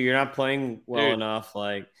bench you. You're not playing well enough.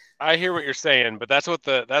 I hear what you're saying, but that's what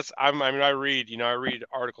I read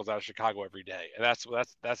articles out of Chicago every day. And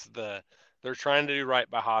they're trying to do right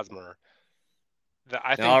by Hosmer.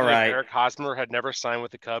 I think if Eric Hosmer had never signed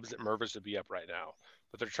with the Cubs, that Mervis would be up right now.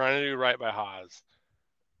 But they're trying to do right by Hos.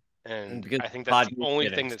 And I think that's the only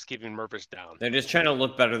thing that's keeping Mervis down. They're just trying to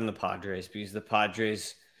look better than the Padres because the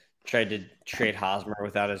Padres tried to trade Hosmer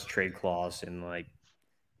without his trade clause and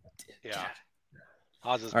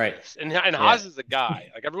Hos is pissed. And Hos is a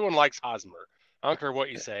guy. Everyone likes Hosmer. I don't care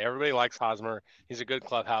what you say. Everybody likes Hosmer. He's a good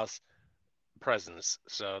clubhouse presence.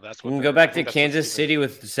 So that's what we can go back to Kansas City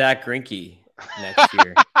with Zach Greinke next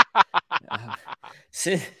year.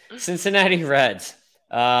 Cincinnati Reds.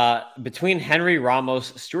 Between Henry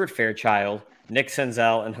Ramos, Stuart Fairchild, Nick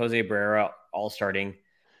Senzel, and Jose Barrera all starting,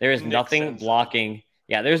 there is nothing blocking.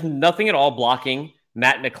 Yeah, there's nothing at all blocking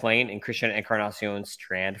Matt McClain and Christian Encarnacion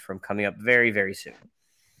Strand from coming up very, very soon.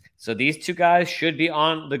 So these two guys should be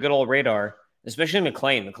on the good old radar, especially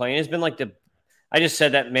McClain. McClain has been I just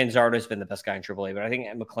said that Manzardo has been the best guy in AAA, but I think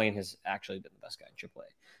McClain has actually been the best guy in AAA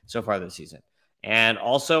so far this season. And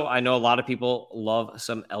also, I know a lot of people love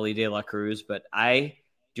some Elly De La Cruz, but I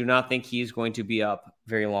do not think he's going to be up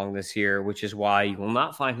very long this year, which is why you will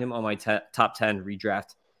not find him on my top 10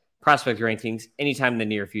 redraft prospect rankings anytime in the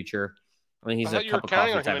near future. I mean, he's a cup of coffee type of guy.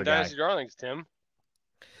 You were counting on him in Dynasty Darlings, Tim.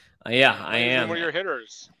 Yeah, I am. One of your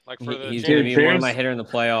hitters. He's going to be one of my hitter in the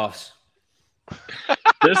playoffs.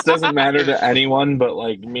 This doesn't matter to anyone but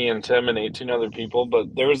like me and Tim and 18 other people.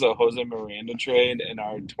 But there was a Jose Miranda trade in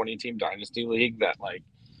our 20-team dynasty league that like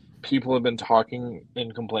people have been talking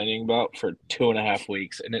and complaining about for 2.5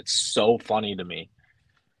 weeks, and it's so funny to me.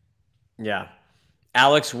 Yeah,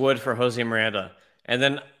 Alex Wood for Jose Miranda, and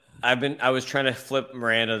then I was trying to flip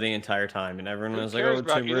Miranda the entire time, and everyone was like, "Oh,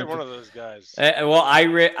 about either one of those guys." Well,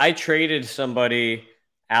 I traded somebody,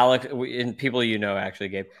 Alex, and people actually,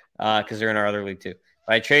 Gabe, because they're in our other league too.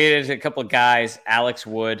 But I traded a couple of guys, Alex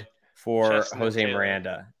Wood for Chestnut Jose Taylor.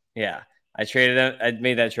 Miranda. Yeah, I traded him. I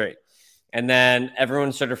made that trade, and then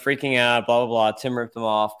everyone started freaking out. Blah blah blah. Tim ripped them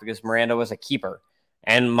off because Miranda was a keeper,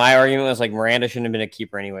 and my argument was like Miranda shouldn't have been a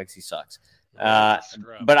keeper anyway because he sucks.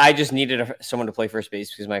 But I just needed someone to play first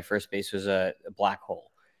base because my first base was a black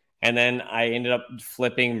hole. And then I ended up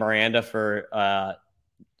flipping Miranda for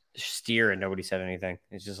Steer, and nobody said anything.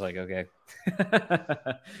 It's just like, okay.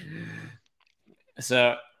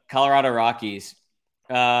 So, Colorado Rockies.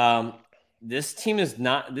 This team is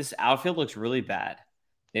not – this outfield looks really bad.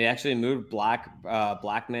 They actually moved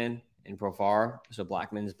Blackman and Profar. So,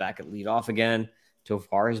 Blackman's back at leadoff again.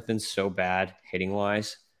 Profar has been so bad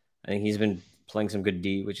hitting-wise. I think he's been playing some good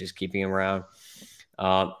D, which is keeping him around.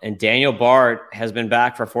 And Daniel Bard has been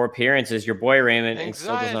back for 4 appearances. Your boy Raymond and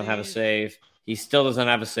still does not have a save. He still doesn't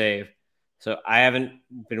have a save. So I haven't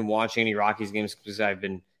been watching any Rockies games because I've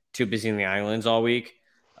been too busy in the islands all week,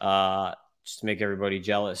 just to make everybody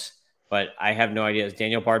jealous. But I have no idea. Is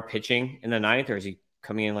Daniel Bard pitching in the 9th, or is he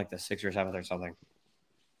coming in like the 6th or 7th or something?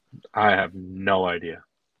 I have no idea.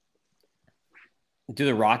 Do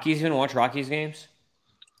the Rockies even watch Rockies games?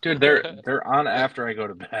 Dude, they're on after I go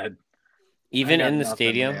to bed. Even in the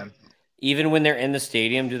stadium? Man. Even when they're in the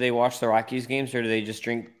stadium, do they watch the Rockies games, or do they just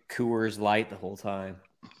drink Coors Light the whole time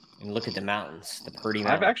and look at the mountains, the pretty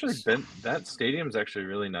mountains? I've actually been – that stadium's actually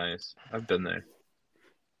really nice. I've been there.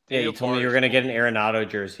 Yeah, you told me you were going to get an Arenado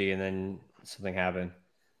jersey, and then something happened.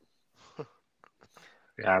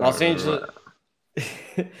 Yeah, Los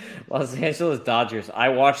Angeles Dodgers. I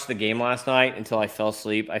watched the game last night until I fell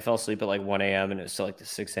asleep. I fell asleep at like 1 a.m. and it was still like the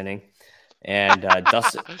 6th inning. And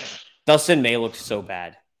Dustin May looked so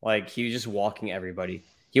bad. Like he was just walking everybody.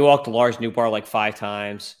 He walked Lars Nootbaar like 5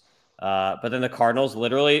 times. But then the Cardinals,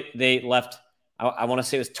 literally, they left, I want to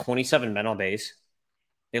say it was 27 men on base.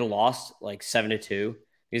 They lost like 7-2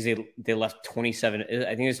 because they left 27. I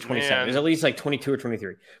think it was 27. Man. It was at least like 22 or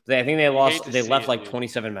 23. But I think they lost. They left like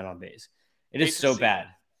 27 men on base. It is so bad.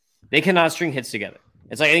 They cannot string hits together.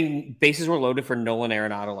 It's like I think bases were loaded for Nolan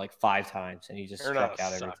Arenado like 5 times, and he just struck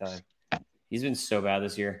out every time. He's been so bad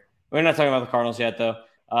this year. We're not talking about the Cardinals yet, though.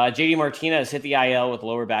 JD Martinez hit the IL with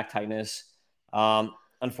lower back tightness.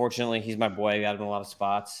 Unfortunately, he's my boy. I got him in a lot of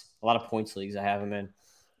spots, a lot of points leagues I have him in.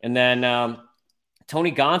 And then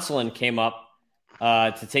Tony Gonsolin came up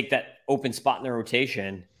to take that open spot in the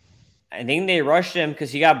rotation. I think they rushed him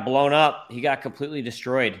because he got blown up. He got completely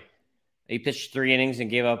destroyed. He pitched 3 innings and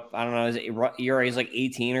gave up, I don't know, his ERA is like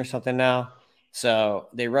 18 or something now. So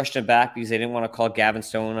they rushed him back because they didn't want to call Gavin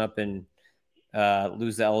Stone up and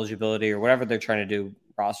lose the eligibility or whatever they're trying to do,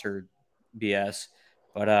 roster BS.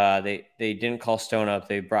 But they didn't call Stone up.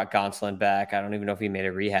 They brought Gonsolin back. I don't even know if he made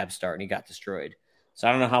a rehab start and he got destroyed. So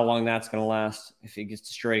I don't know how long that's going to last. If he gets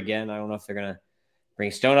destroyed again, I don't know if they're going to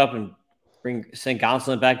bring Stone up and send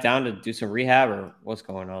Gonsolin back down to do some rehab or what's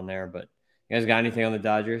going on there. But you guys got anything on the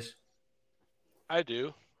Dodgers? I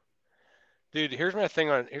do. Dude, here's my take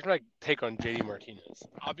on JD Martinez.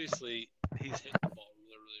 Obviously, he's hitting the ball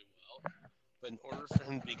really, really well. But in order for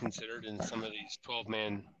him to be considered in some of these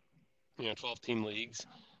 12-team leagues,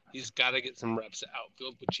 he's got to get some reps at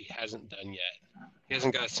outfield, which he hasn't done yet. He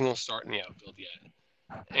hasn't got a single start in the outfield yet.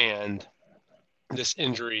 And this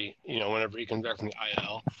injury, whenever he comes back from the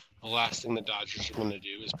IL, the last thing the Dodgers are going to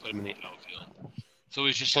do is put him in the outfield. So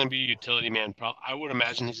he's just going to be a utility man. I would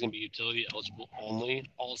imagine he's going to be utility eligible only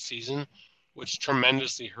all season, which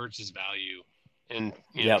tremendously hurts his value in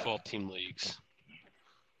 12-team leagues.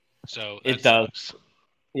 So it does.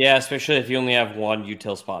 Yeah, especially if you only have 1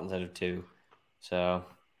 util spot instead of 2. So,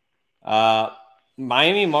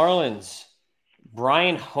 Miami Marlins,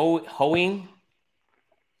 Brian Hoeing.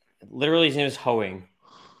 Literally, his name is Hoeing.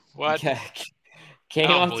 What?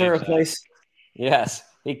 Came up to replace. Yes.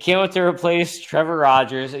 He came up to replace Trevor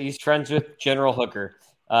Rogers. He's friends with General Hooker.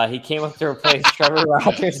 He came up to replace Trevor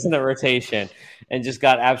Rogers in the rotation and just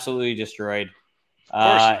got absolutely destroyed.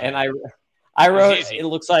 And I wrote it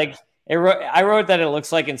looks like I wrote that it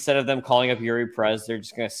looks like instead of them calling up Yuri Perez, they're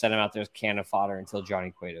just going to send him out there as can of fodder until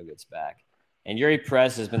Johnny Cueto gets back. And Yuri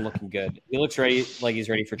Perez has been looking good. He looks ready, like he's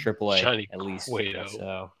ready for AAA Johnny at least. Cueto.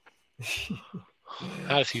 So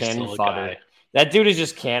how's he still a guy? That dude is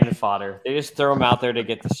just cannon fodder. They just throw him out there to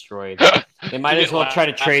get destroyed. They might as well try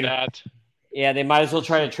to trade. Yeah, they might as well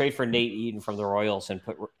try to trade for Nate Eaton from the Royals and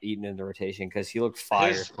put Eaton in the rotation because he looked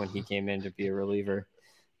fire when he came in to be a reliever.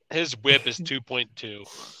 His whip is 2.2.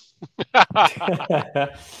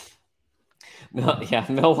 Yeah,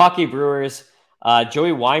 Milwaukee Brewers.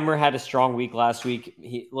 Joey Weimer had a strong week last week.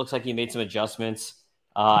 He looks like he made some adjustments.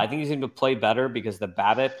 I think he's going to play better because the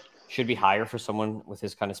BABIP should be higher for someone with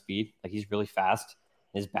his kind of speed. Like he's really fast.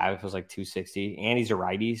 His BABIP was like 260, and he's a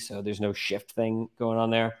righty, so there's no shift thing going on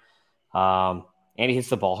there. And he hits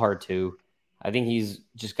the ball hard too. I think he's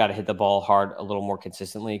just got to hit the ball hard a little more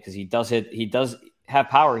consistently because he does have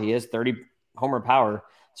power. He has 30 homer power.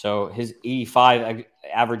 So his 85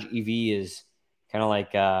 average EV is kind of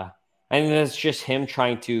like, I think that's just him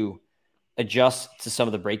trying to adjust to some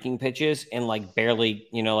of the breaking pitches and like barely,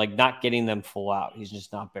 like not getting them full out. He's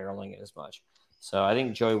just not barreling it as much. So I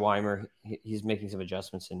think Joey Weimer, he's making some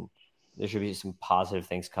adjustments and there should be some positive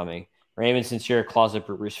things coming. Raymond, since you're a closet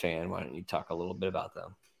Brewers fan, why don't you talk a little bit about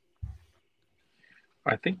them?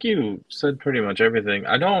 I think you said pretty much everything.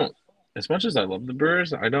 As much as I love the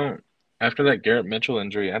Brewers, after that Garrett Mitchell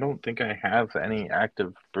injury, I don't think I have any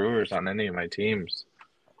active Brewers on any of my teams,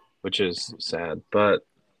 which is sad. But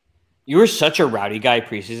you were such a Rowdy guy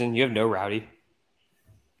preseason. You have no Rowdy.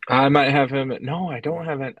 I might have him. No, I don't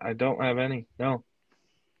have it. I don't have any. No,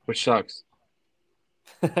 which sucks.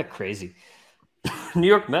 Crazy. New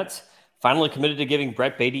York Mets finally committed to giving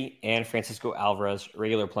Brett Baty and Francisco Alvarez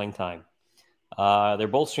regular playing time. They're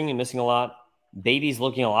both swinging, missing a lot. Baty's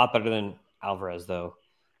looking a lot better than Alvarez, though.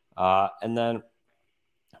 And then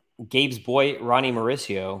Gabe's boy, Ronnie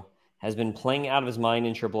Mauricio, has been playing out of his mind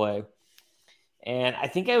in AAA. And I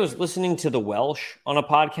think I was listening to the Welsh on a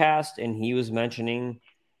podcast, and he was mentioning,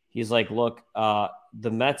 he's like, look,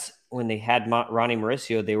 the Mets, when they had Ronnie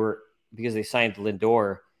Mauricio, because they signed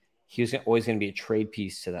Lindor, he was always going to be a trade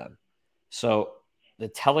piece to them. So the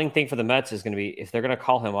telling thing for the Mets is going to be, if they're going to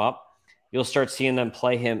call him up, you'll start seeing them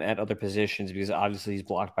play him at other positions because obviously he's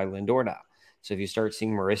blocked by Lindor now. So if you start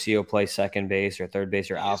seeing Mauricio play second base or third base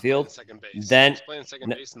or outfield, then he's playing second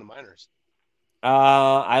base in the minors.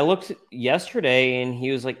 I looked yesterday and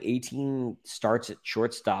he was like 18 starts at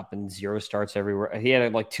shortstop and 0 starts everywhere. He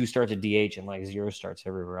had like 2 starts at DH and like 0 starts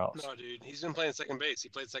everywhere else. No, dude, he's been playing second base. He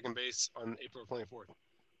played second base on April 24th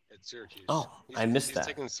at Syracuse. Oh, I missed that. He's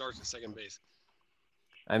taking starts at second base.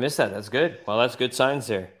 I missed that. That's good. Well, that's good signs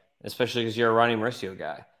there, especially because you're a Ronnie Mauricio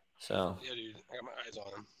guy. So yeah, dude, I got my eyes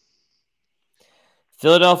on him.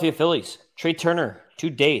 Philadelphia Phillies. Trey Turner, to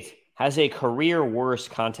date, has a career worst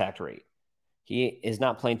contact rate. He is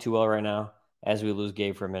not playing too well right now. As we lose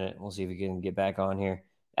Gabe for a minute, we'll see if he can get back on here.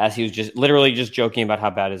 As he was just literally just joking about how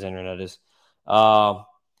bad his internet is. I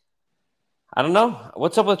don't know.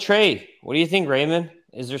 What's up with Trey? What do you think, Raymond?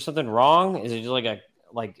 Is there something wrong? Is it just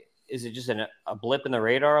is it just a blip in the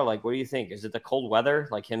radar? Like, what do you think? Is it the cold weather?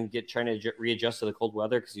 Like him trying to readjust to the cold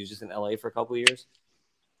weather because he was just in LA for a couple of years?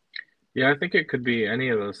 Yeah, I think it could be any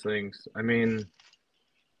of those things. I mean,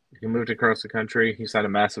 he moved across the country. He signed a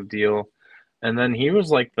massive deal. And then he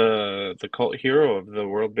was like the cult hero of the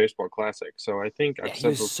World Baseball Classic. So I think I've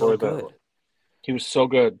said before that he was so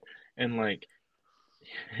good. And like,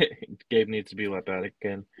 Gabe needs to be let back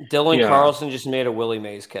again. Dylan Carlson just made a Willie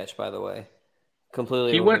Mays catch, by the way.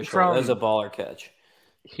 Completely. That was a baller catch.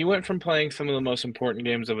 He went from playing some of the most important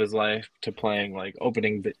games of his life to playing like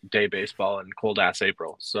opening day baseball in cold ass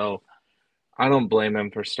April. So I don't blame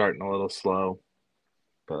him for starting a little slow,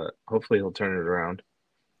 but hopefully he'll turn it around.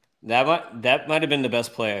 That might have been the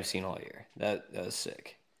best play I've seen all year. That was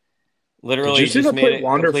sick. Literally, did you see the play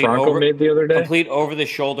Wander Franco made the other day? Complete over the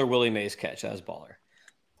shoulder Willie Mays catch. That was baller.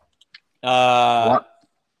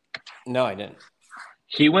 No, I didn't.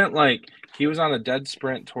 He was on a dead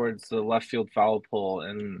sprint towards the left field foul pole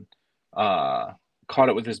and caught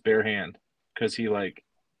it with his bare hand because he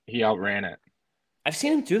outran it. I've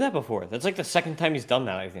seen him do that before. That's like the second time he's done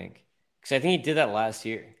that, I think. Because I think he did that last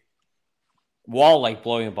year. While like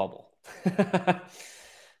blowing a bubble.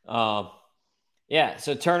 Yeah,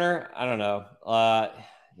 so Turner, I don't know.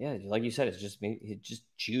 Yeah, like you said, it's just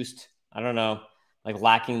juiced. I don't know. Like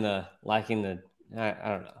lacking the I don't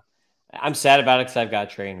know. I'm sad about it because I've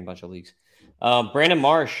got Trey in a bunch of leagues. Brandon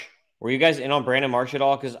Marsh. Were you guys in on Brandon Marsh at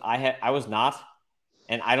all? Because I was not.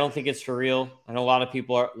 And I don't think it's for real. I know a lot of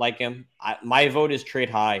people like him. My vote is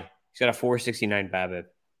trade high. He's got a 469 BABIP.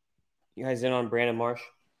 You guys in on Brandon Marsh?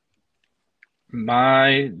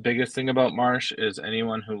 My biggest thing about Marsh is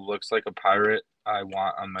anyone who looks like a pirate I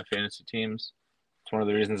want on my fantasy teams. It's one of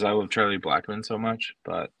the reasons I love Charlie Blackmon so much.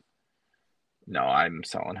 But No, I'm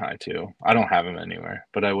selling high too. I don't have him anywhere,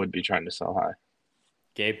 but I would be trying to sell high.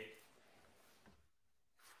 Gabe?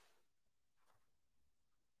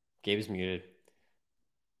 Gabe is muted.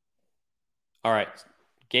 All right.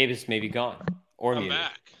 Gabe is maybe gone or I'm muted.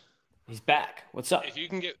 back. He's back. What's up? If you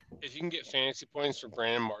can get fantasy points for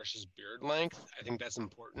Brandon Marsh's beard length, I think that's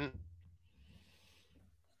important.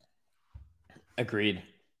 Agreed.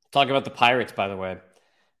 Talk about the Pirates, by the way.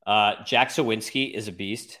 Jack Sawinski is a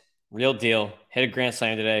beast. Real deal. Hit a grand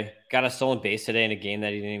slam today. Got a stolen base today in a game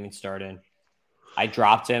that he didn't even start in. I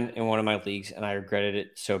dropped him in one of my leagues, and I regretted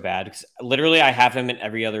it so bad. Because literally, I have him in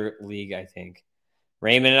every other league, I think.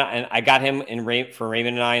 Raymond and I got him for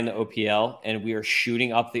Raymond and I in the OPL, and we are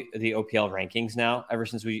shooting up the OPL rankings now. Ever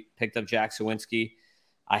since we picked up Jack Sawinski,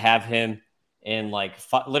 I have him in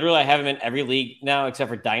literally I have him in every league now except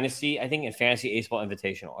for Dynasty. I think in Fantasy Baseball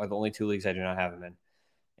Invitational are the only two leagues I do not have him in,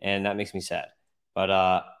 and that makes me sad. But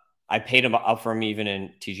I paid him up for him even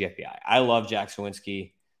in TGFBI. I love Jack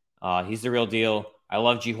Sawinski. He's the real deal. I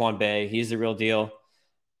love Ji-Hwan Bae. He's the real deal.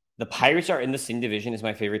 The Pirates are in the same division as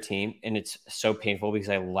my favorite team, and it's so painful because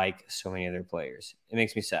I like so many of their players. It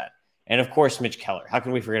makes me sad. And, of course, Mitch Keller. How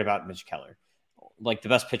can we forget about Mitch Keller? Like, the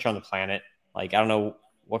best pitcher on the planet. Like, I don't know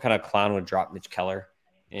what kind of clown would drop Mitch Keller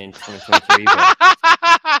in 2023.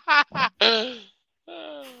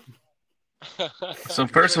 So,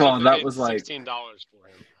 first of all, that was like $16 for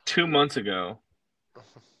him. 2 months ago.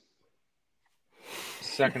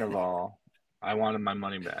 Second of all, I wanted my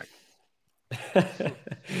money back.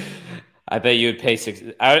 I bet you would pay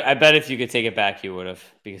 $6. I bet if you could take it back, you would have,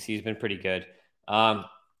 because he's been pretty good.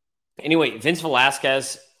 Anyway, Vince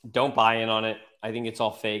Velasquez, don't buy in on it. I think it's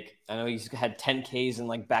all fake. I know he's had 10 Ks in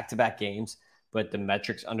like back-to-back games, but the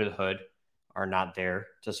metrics under the hood are not there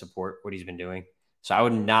to support what he's been doing. So I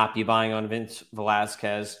would not be buying on Vince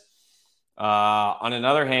Velasquez. On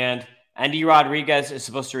another hand, Andy Rodriguez is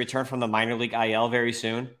supposed to return from the minor league IL very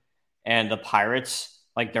soon, and the Pirates,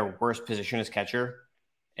 like, their worst position is catcher,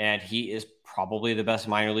 and he is probably the best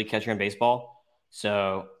minor league catcher in baseball.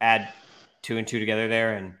 So add 2 and 2 together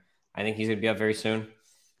there, and I think he's going to be up very soon.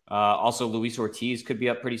 Also, Luis Ortiz could be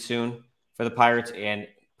up pretty soon for the Pirates, and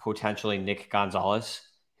potentially Nick Gonzalez,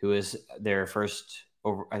 who is their first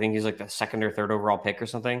I think he's like the second or third overall pick or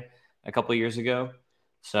something a couple of years ago.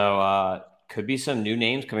 So could be some new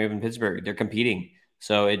names coming up in Pittsburgh. They're competing.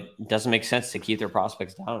 So it doesn't make sense to keep their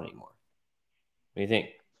prospects down anymore. What do you think?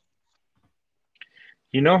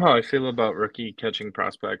 You know how I feel about rookie catching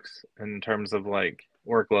prospects in terms of like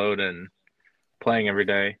workload and playing every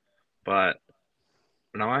day, but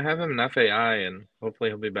now I have him in FAI, and hopefully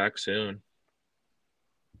he'll be back soon.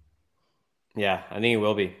 Yeah, I think he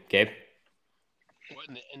will be. Gabe? What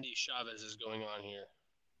in the Indy Chavez is going on here?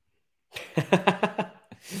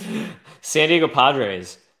 San Diego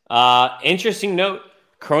Padres. Interesting note,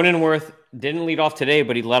 Cronenworth didn't lead off today,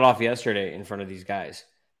 but he led off yesterday in front of these guys.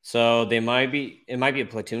 So it might be a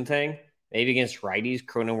platoon thing. Maybe against righties,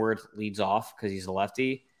 Cronenworth leads off because he's a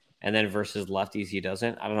lefty, and then versus lefties, he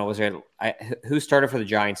doesn't. I don't know. Who started for the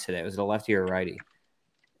Giants today? Was it a lefty or a righty?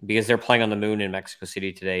 Because they're playing on the moon in Mexico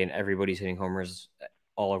City today, and everybody's hitting homers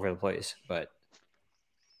all over the place. But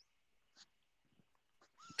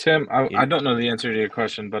Tim, I don't know the answer to your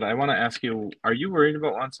question, but I want to ask you: are you worried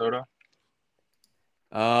about Juan Soto?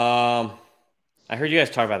 I heard you guys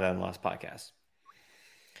talk about that in the last podcast.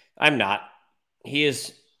 I'm not. He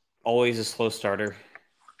is always a slow starter.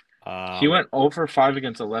 He went 0-for-5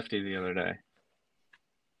 against a lefty the other day.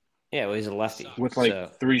 Yeah, well, he's a lefty. With 3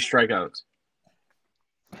 strikeouts.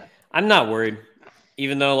 I'm not worried.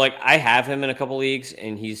 Even though, I have him in a couple leagues,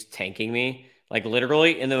 and he's tanking me.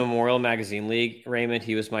 Literally, in the Memorial Magazine League, Raymond,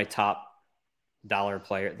 he was my top dollar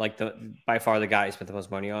player. By far the guy I spent the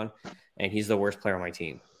most money on, and he's the worst player on my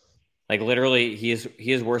team. Literally, he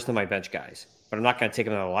is worse than my bench guys. But I'm not going to take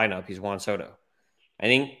him out of the lineup. He's Juan Soto. I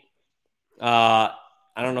think I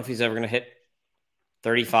don't know if he's ever going to hit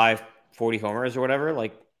 35, 40 homers or whatever,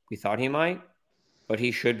 like we thought he might. But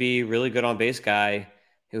he should be really good on base guy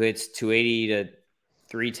who hits 280 to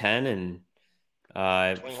 310 and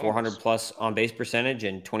 400 plus on base percentage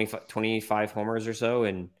and 25 homers or so,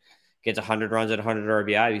 and gets 100 runs at 100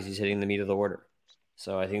 RBI because he's hitting the meat of the order.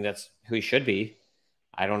 So I think that's who he should be.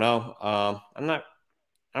 I don't know.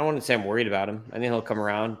 I don't want to say I'm worried about him. I think he'll come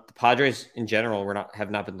around. The Padres in general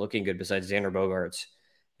have not been looking good besides Xander Bogaerts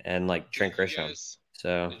and Trent Grisham.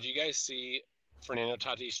 So did you guys see Fernando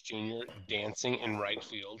Tatis Jr. dancing in right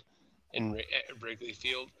field in Wrigley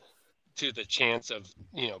Field to the chants of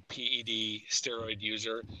PED steroid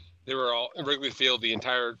user? They were all in Wrigley Field. The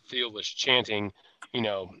entire field was chanting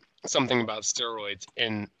something about steroids,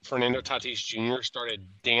 and Fernando Tatis Jr. started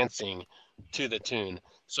dancing to the tune.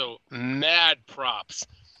 So mad props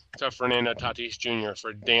to Fernando Tatis Jr.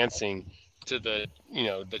 for dancing to the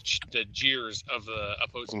the jeers of the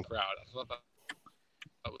opposing crowd. I thought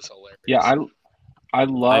that was hilarious. Yeah, I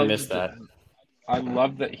I missed loved that. I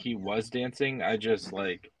loved that he was dancing. I just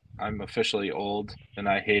I'm officially old and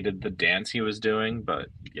I hated the dance he was doing, but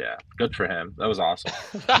yeah, good for him. That was awesome.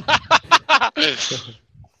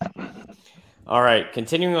 All right,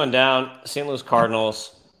 continuing on down, St. Louis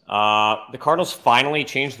Cardinals. The Cardinals finally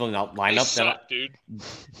changed the lineup. They suck, dude.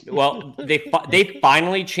 Well, they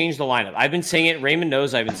finally changed the lineup. I've been saying it. Raymond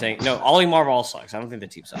knows I've been saying no. Ollie Marvel sucks. I don't think the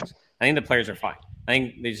team sucks. I think the players are fine. I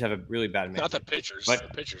think they just have a really bad match. Not the pitchers. But,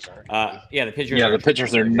 the pitchers aren't. Yeah, the pitchers. Yeah, the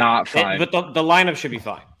pitchers are not fine. But the lineup should be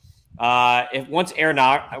fine. If once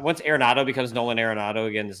Arenado becomes Nolan Arenado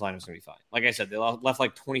again, this lineup's gonna be fine. Like I said, they left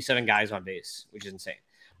like 27 guys on base, which is insane.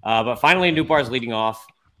 But finally, Newbar's leading off.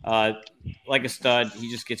 Like a stud, he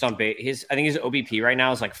just gets on base. I think his OBP right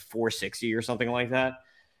now is like 460 or something like that.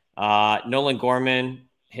 Nolan Gorman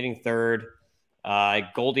hitting third.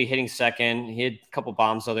 Goldie hitting second. He had a couple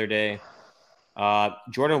bombs the other day.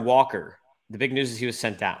 Jordan Walker. The big news is he was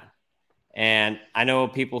sent down. And I know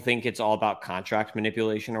people think it's all about contract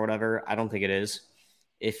manipulation or whatever. I don't think it is.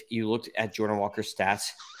 If you looked at Jordan Walker's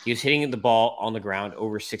stats, he was hitting the ball on the ground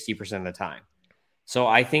over 60% of the time. So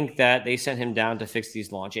I think that they sent him down to fix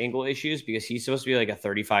these launch angle issues because he's supposed to be like a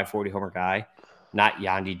 35, 40 homer guy, not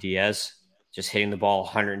Yandy Diaz, just hitting the ball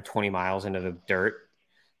 120 miles into the dirt.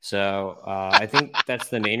 So I think that's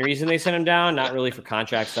the main reason they sent him down, not really for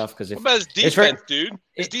contract stuff. Because what about his defense, dude?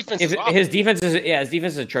 His defense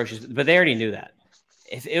is atrocious, but they already knew that.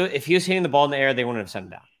 If he was hitting the ball in the air, they wouldn't have sent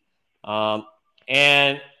him down.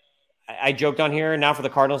 And I joked on here now for the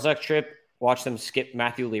Cardinals next trip, watch them skip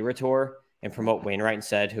Matthew Liberatore and promote Wainwright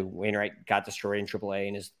instead, who Wainwright got destroyed in AAA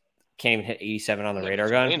and can't even hit 87 on the radar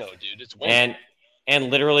gun. Waino, dude. It's Waino. And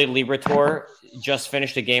literally Liberatore just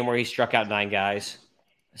finished a game where he struck out 9 guys.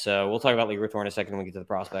 So we'll talk about Liberatore in a second when we get to the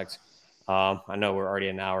prospects. I know we're already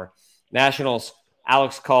an hour. Nationals,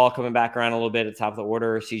 Alex Call coming back around a little bit at the top of the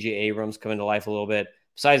order. CJ Abrams coming to life a little bit.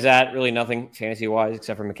 Besides that, really nothing fantasy-wise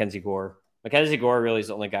except for Mackenzie Gore. Mackenzie Gore really is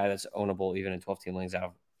the only guy that's ownable even in 12-team leagues out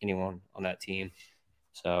of anyone on that team.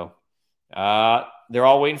 So they're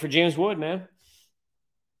all waiting for James Wood, man.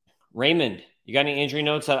 Raymond, you got any injury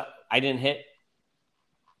notes that I didn't hit?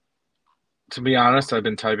 To be honest, I've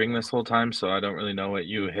been typing this whole time, so I don't really know what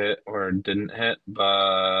you hit or didn't hit.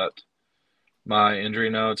 But my injury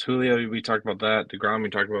notes, Julio, we talked about that. DeGrom, we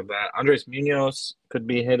talked about that. Andres Munoz could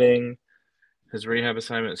be hitting his rehab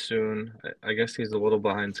assignment soon. I guess he's a little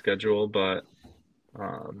behind schedule, but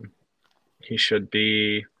he should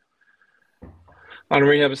be on a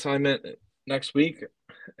rehab assignment next week.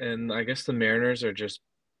 And I guess the Mariners are just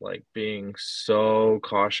like being so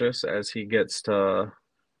cautious as he gets to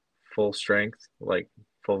full strength, like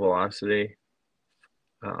full velocity.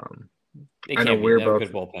 I know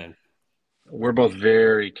we're both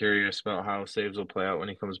very curious about how saves will play out when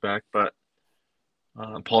he comes back, but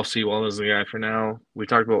Paul Sewell is the guy for now. We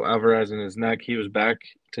talked about Alvarez and his neck. He was back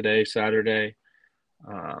today, Saturday.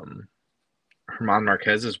 Herman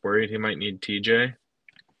Marquez is worried he might need TJ.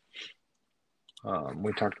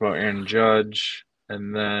 We talked about Aaron Judge,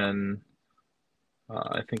 and then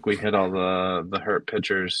I think we hit all the hurt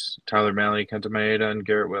pitchers: Tyler Mahle, Kenta Maeda, and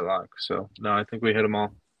Garrett Whitlock. So no, I think we hit them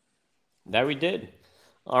all. That we did.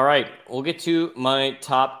 All right, we'll get to my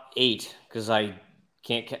top 8 because I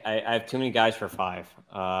have too many guys for 5.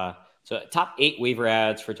 So top 8 waiver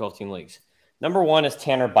ads for 12-team leagues. Number 1 is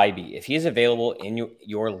Tanner Bybee. If he is available in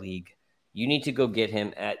your league, you need to go get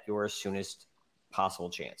him at your soonest possible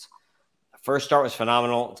chance. First start was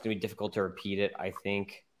phenomenal. It's going to be difficult to repeat it, I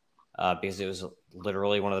think, because it was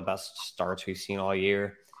literally one of the best starts we've seen all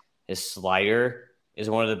year. His slider is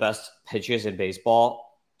one of the best pitches in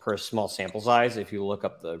baseball per small sample size. If you look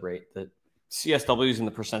up the rate, the CSWs and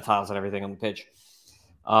the percentiles and everything on the pitch.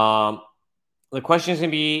 The question is going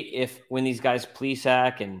to be if when these guys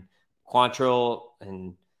Plesac and Quantrill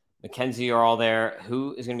and McKenzie are all there,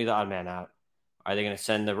 who is going to be the odd man out? Are they going to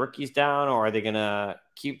send the rookies down, or are they going to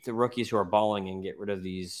keep the rookies who are balling and get rid of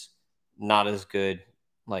these not as good,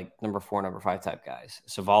 like number 4, number 5 type guys?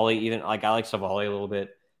 Savali, even like I like Savali a little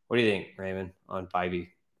bit. What do you think, Raymond, on Bybee?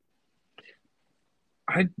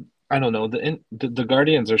 I don't know. The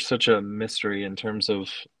Guardians are such a mystery in terms of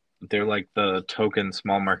they're like the token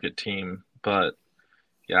small market team. But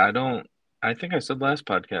yeah, I think I said last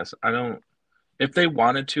podcast, if they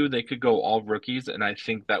wanted to, they could go all rookies, and I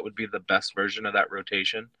think that would be the best version of that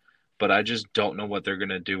rotation. But I just don't know what they're going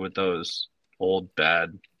to do with those old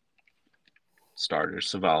bad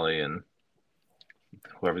starters, Savali and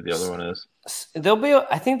whoever the other one is. They'll be.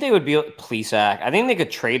 I think they would be Plesac. I think they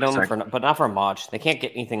could trade him but not for much. They can't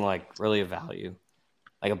get anything like really of value,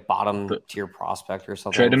 like a bottom tier prospect or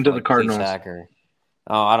something. Trade him to like the Cardinals.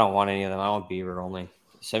 I don't want any of them. I want Bieber only.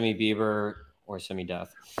 Send me Bieber or send me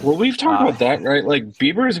Death. Well, we've talked about that, right? Like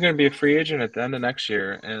Bieber is going to be a free agent at the end of next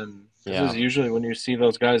year, and this is usually when you see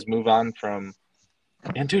those guys move on from.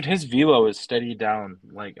 And dude, his velo is steady down.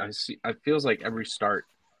 Like I feels like every start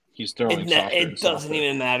he's throwing softer. It doesn't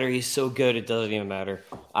even matter. He's so good. It doesn't even matter.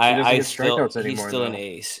 He's still an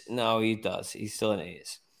ace. No, he does. He's still an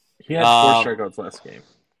ace. He had 4 strikeouts last game.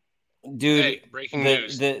 Dude, hey, breaking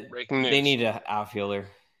news. Breaking news. They need an outfielder.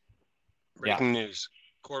 Breaking news.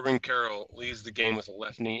 Corbin Carroll leaves the game with a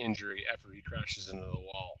left knee injury after he crashes into the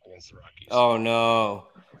wall against the Rockies. Oh, no.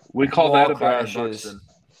 We call that a bad Buxton.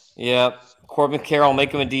 Yep. Corbin Carroll,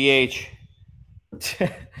 make him a DH.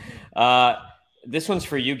 This one's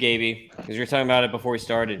for you, Gaby, because you were talking about it before we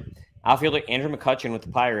started. Outfielder Andrew McCutchen with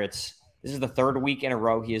the Pirates. This is the 3rd week in a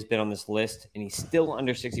row he has been on this list, and he's still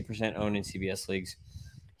under 60% owned in CBS leagues.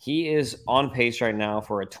 He is on pace right now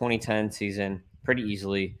for a 2010 season pretty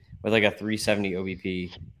easily with like a 370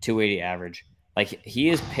 OBP, 280 average. Like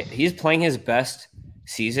he's playing his best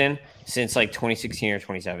season since like 2016 or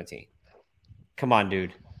 2017. Come on,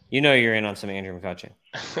 dude. You know you're in on some Andrew McCutchen.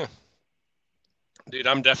 Dude,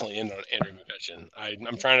 I'm definitely in on Andrew McCutchen.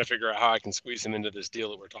 I'm trying to figure out how I can squeeze him into this deal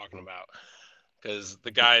that we're talking about because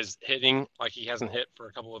the guy's hitting like he hasn't hit for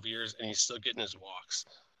a couple of years, and he's still getting his walks.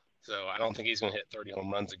 So I don't think he's going to hit 30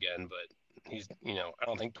 home runs again, but he's, I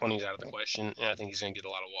don't think 20 is out of the question, and I think he's going to get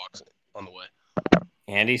a lot of walks on the way.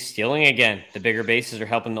 And he's stealing again. The bigger bases are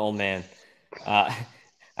helping the old man.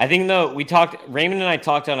 I think though Raymond and I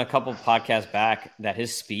talked on a couple of podcasts back that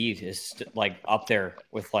his speed is like up there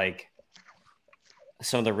with like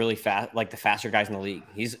some of the really fast, like the faster guys in the league.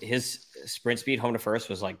 His sprint speed home to first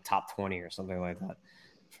was like top 20 or something like that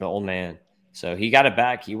for the old man. So he got it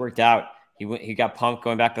back. He worked out. He got pumped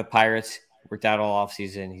going back to the Pirates. Worked out all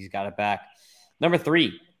offseason. He's got it back. Number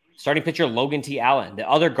 3, starting pitcher Logan T. Allen, the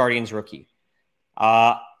other Guardians rookie.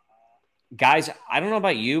 Guys, I don't know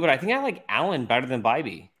about you, but I think I like Allen better than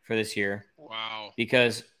Bybee for this year. Wow.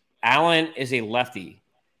 Because Allen is a lefty,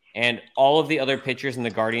 and all of the other pitchers in the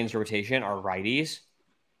Guardians rotation are righties.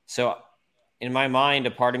 So in my mind,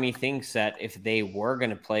 a part of me thinks that if they were going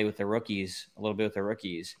to play with the rookies, a little bit with the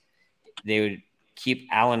rookies, they would keep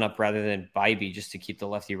Allen up rather than Bybee just to keep the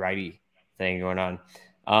lefty-righty thing going on.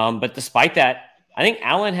 But despite that, I think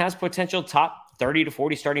Allen has potential top 30 to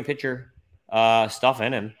 40 starting pitcher stuff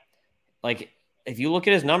in him. Like, if you look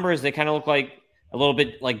at his numbers, they kind of look like a little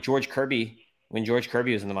bit like George Kirby when George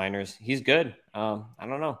Kirby was in the minors. He's good. I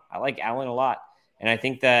don't know. I like Allen a lot. And I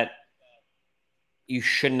think that you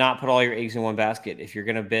should not put all your eggs in one basket. If you're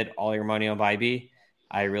going to bid all your money on Bybee,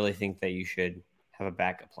 I really think that you should have a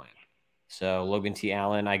backup plan. So Logan T.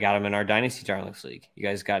 Allen, I got him in our Dynasty Darlings League. You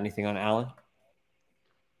guys got anything on Allen?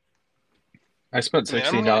 I spent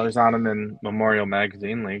 $60 on him in Memorial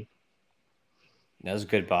Magazine League. That was a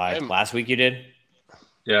good buy. Last week you did?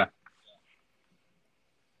 Yeah.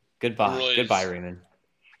 Goodbye. Goodbye, Raymond.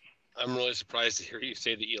 I'm really surprised to hear you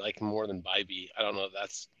say that you like him more than Bybee. I don't know if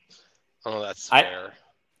that's fair.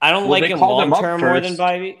 I don't like him long-term more than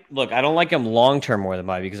Bybee. Look, I don't like him long-term more than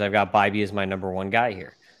Bybee because I've got Bybee as my number 1 guy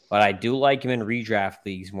here. But I do like him in redraft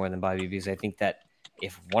leagues more than Bybee because I think that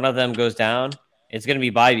if one of them goes down, it's going to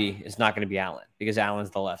be Bybee. It's not going to be Allen because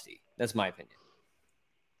Allen's the lefty. That's my opinion.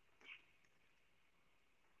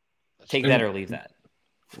 Take that or leave that.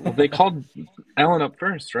 Well, they called Allen up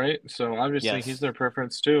first, right? So obviously he's their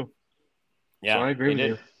preference too. Yeah, so I agree with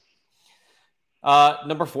you.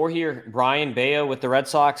 Number 4 here, Brian Bayo with the Red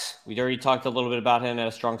Sox. We already talked a little bit about him at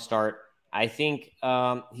a strong start. I think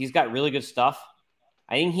he's got really good stuff.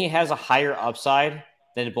 I think he has a higher upside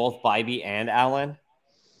than both Bybee and Allen,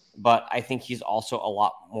 but I think he's also a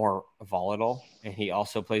lot more volatile, and he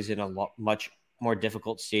also plays in a much more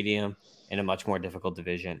difficult stadium in a much more difficult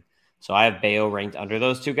division. So I have Bayo ranked under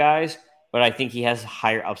those 2 guys, but I think he has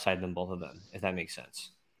higher upside than both of them, if that makes sense.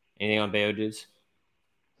 Anything on Bayo, dudes?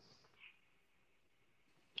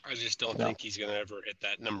 I just don't think he's going to ever hit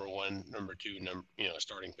that number 1, number 2,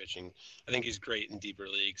 starting pitching. I think he's great in deeper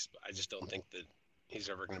leagues, but I just don't think that he's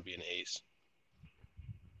ever going to be an ace.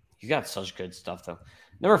 He's got such good stuff, though.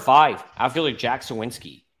 Number 5, outfielder Jack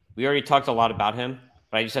Sawinski. We already talked a lot about him,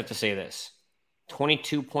 but I just have to say this.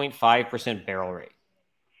 22.5% barrel rate.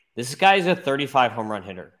 This guy's a 35 home run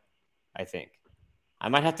hitter, I think. I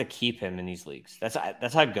might have to keep him in these leagues. That's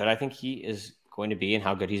how good I think he is going to be and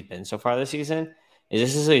how good he's been so far this season.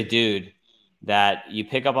 This is a dude that you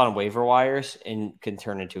pick up on waiver wires and can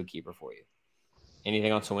turn into a keeper for you.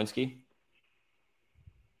 Anything on Sawinski?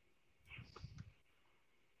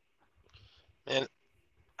 Man,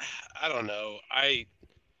 I don't know. I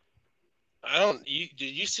don't. Did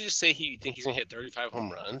you just say you think he's gonna hit 35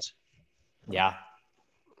 home runs? Yeah.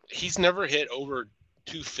 He's never hit over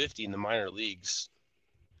 250 in the minor leagues,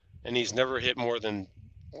 and he's never hit more than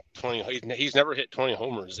 20. He's never hit 20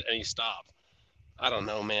 homers at any stop. I don't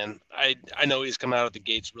know, man. I know he's come out of the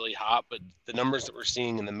gates really hot, but the numbers that we're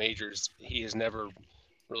seeing in the majors, he has never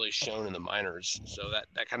really shown in the minors. So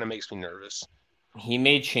that kind of makes me nervous. He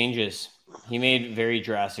made changes. He made very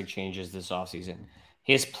drastic changes this offseason.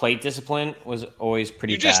 His plate discipline was always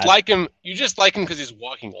pretty bad. You just like him because he's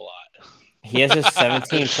walking a lot. He has a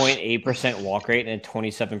 17.8% walk rate and a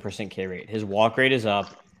 27% K rate. His walk rate is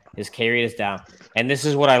up. His K rate is down. And this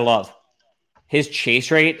is what I love. His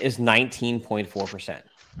chase rate is 19.4%.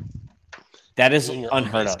 That is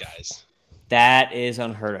unheard of. Guys. That is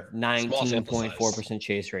unheard of. 19.4%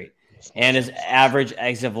 chase rate. And his average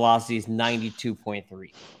exit velocity is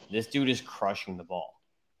 92.3. This dude is crushing the ball.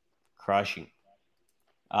 Crushing.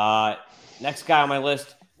 Next guy on my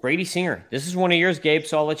list, Brady Singer. This is one of yours, Gabe,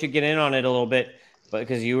 so I'll let you get in on it a little bit, but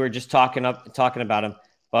because you were just talking about him.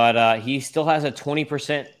 But he still has a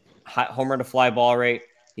 20% homer to fly ball rate.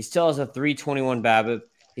 He still has a 321 BABIP.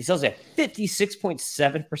 He still has a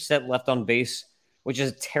 56.7% left on base, which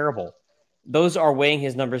is terrible. Those are weighing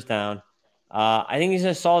his numbers down. I think he's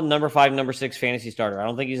a solid number 5, number 6 fantasy starter. I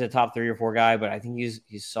don't think he's a top 3 or 4 guy, but I think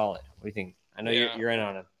he's solid. What do you think? I know you're in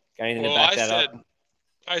on him. Got anything to back that up?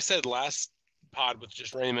 I said last pod with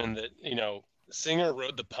just Raymond that, Singer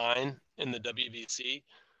rode the pine in the WBC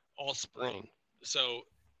all spring. So,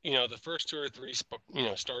 the first 2 or 3,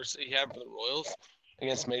 starts that he had for the Royals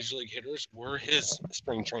against major league hitters were his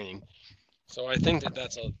spring training. So I think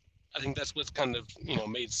that's what's kind of,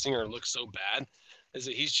 made Singer look so bad, is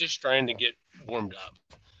that he's just trying to get warmed up.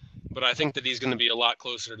 But I think that he's going to be a lot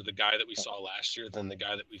closer to the guy that we saw last year than the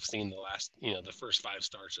guy that we've seen the first 5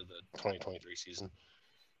 starts of the 2023 season.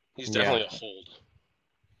 He's definitely a hold.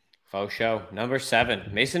 Faux show. Number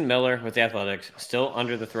 7, Mason Miller with the Athletics, still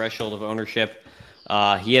under the threshold of ownership.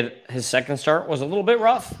 He had his second start was a little bit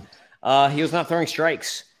rough. He was not throwing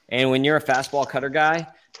strikes. And when you're a fastball cutter guy,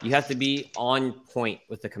 you have to be on point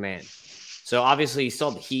with the command. So obviously he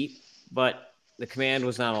still had the heat, but the command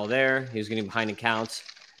was not all there. He was getting behind in counts.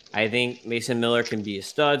 I think Mason Miller can be a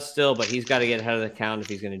stud still, but he's got to get ahead of the count if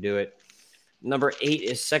he's going to do it. Number 8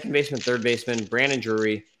 is second baseman, third baseman, Brandon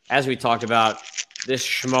Drury. As we talked about, this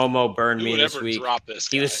Shmomo burned me this week.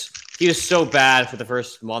 He was so bad for the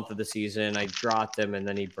first month of the season. I dropped him, and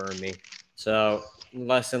then he burned me. So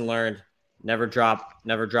lesson learned: never drop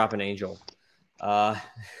an angel.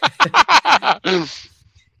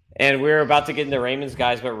 And we're about to get into Raymond's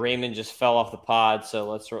guys, but Raymond just fell off the pod. So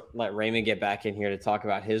let's let Raymond get back in here to talk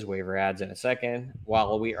about his waiver ads in a second.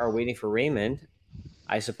 While we are waiting for Raymond,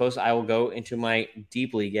 I suppose I will go into my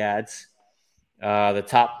deep league ads, the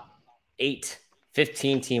top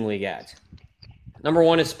 15 team league ads. Number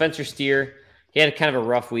 1 is Spencer Steer. He had kind of a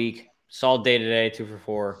rough week. Solid day today, 2 for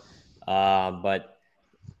 4. But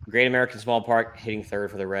Great American Small Park hitting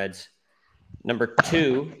third for the Reds. Number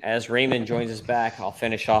 2, as Raymond joins us back, I'll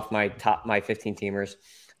finish off my 15 teamers.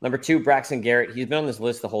 Number 2, Braxton Garrett. He's been on this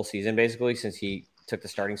list the whole season, basically, since he took the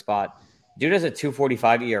starting spot. Dude has a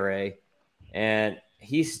 2.45 ERA, and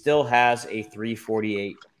he still has a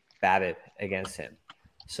 3.48 BABIP against him.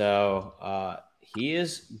 So he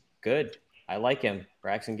is good. I like him,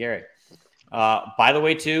 Braxton Garrett. By the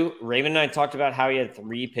way, too, Raymond and I talked about how he had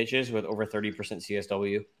 3 pitches with over 30%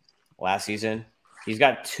 CSW last season. He's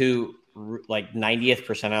got 2 90th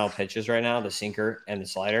percentile pitches right now, the sinker and the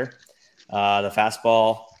slider. The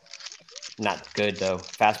fastball, not good, though.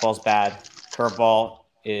 Fastball's bad. Curveball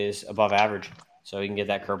is above average. So he can get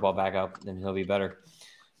that curveball back up, then he'll be better.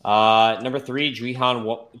 Number 3,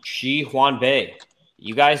 Ji-Hwan Bae.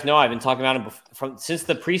 You guys know I've been talking about him since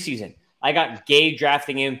the preseason. I got Gabe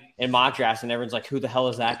drafting him in mock drafts, and everyone's like, who the hell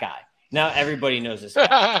is that guy? Now everybody knows this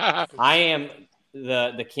guy. I am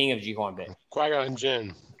the king of Ji-Hwan Bae. Qui-Gon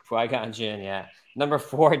Jinn, yeah. Number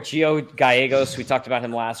 4, Gio Gallegos. We talked about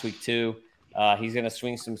him last week, too. He's going to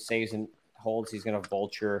swing some saves and holds. He's going to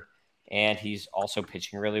vulture, and he's also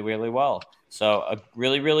pitching really, really well. So a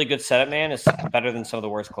really, really good setup man is better than some of the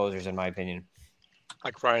worst closers, in my opinion.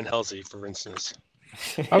 Like Ryan Helsey, for instance.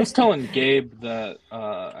 I was telling Gabe that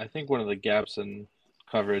I think one of the gaps in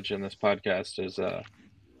coverage in this podcast is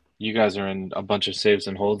you guys are in a bunch of saves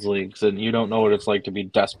and holds leagues, and you don't know what it's like to be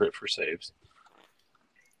desperate for saves.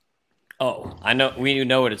 Oh, I know. We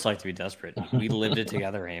know what it's like to be desperate. We lived it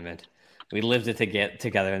together, Raymond. We lived it to get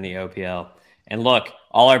together in the OPL. And look,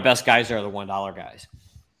 all our best guys are the $1 guys.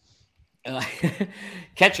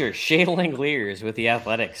 Catcher Shea Langeliers with the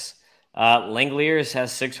Athletics. Langeliers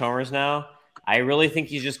has 6 homers now. I really think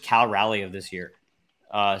he's just Cal Raleigh of this year.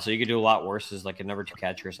 So you could do a lot worse as like a number 2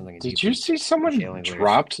 catcher or something. Did you see someone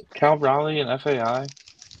dropped Cal Raleigh in FAI?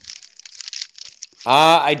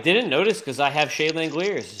 I didn't notice because I have Shea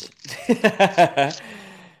Langeliers.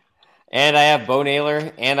 And I have Bo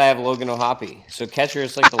Naylor, and I have Logan O'Hoppe. So catcher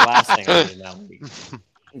is like the last thing I need in that league,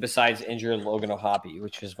 besides injured Logan O'Hoppe,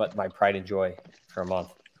 which is what my pride and joy for a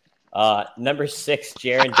month. Number 6,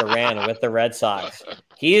 Jaron Duran with the Red Sox.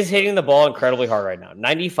 He is hitting the ball incredibly hard right now.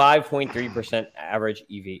 95.3% average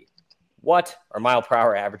EV. What? Or mile per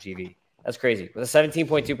hour average EV. That's crazy. With a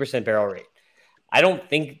 17.2% barrel rate. I don't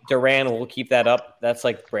think Duran will keep that up. That's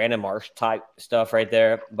like Brandon Marsh type stuff right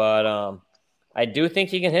there. But I do think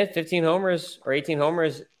he can hit 15 homers or 18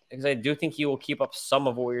 homers because I do think he will keep up some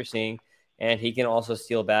of what you're seeing. And he can also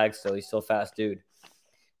steal bags still. He's still a fast dude.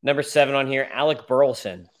 Number 7 on here, Alec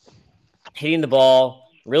Burleson. Hitting the ball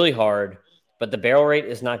really hard, but the barrel rate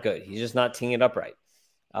is not good. He's just not teeing it up right.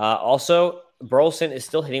 Also, Burleson is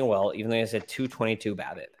still hitting well, even though he has a 222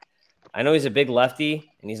 BABIP. I know he's a big lefty,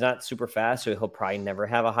 and he's not super fast, so he'll probably never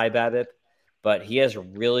have a high BABIP, but he has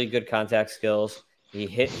really good contact skills.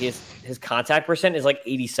 His contact percent is like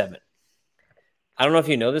 87. I don't know if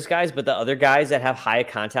you know this, guys, but the other guys that have high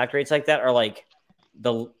contact rates like that are like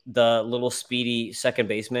the little speedy second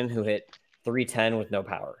baseman who hit 310 with no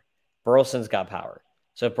power. Burleson's got power.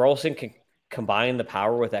 So if Burleson can combine the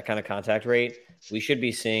power with that kind of contact rate, we should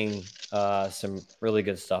be seeing some really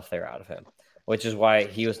good stuff there out of him, which is why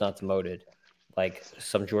he was not demoted like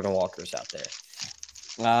some Jordan Walkers out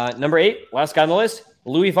there. Number 8, last guy on the list,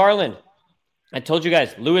 Louis Varland. I told you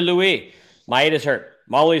guys, Louis. Maeda's hurt.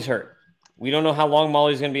 Molly's hurt. We don't know how long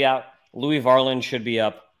Molly's going to be out. Louis Varland should be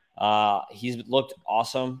up. He's looked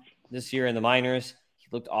awesome this year in the minors. He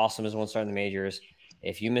looked awesome as one star in the majors.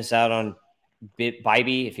 If you miss out on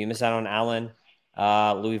Bybee, if you miss out on Allen,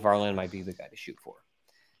 Louis Varland might be the guy to shoot for.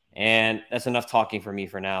 And that's enough talking for me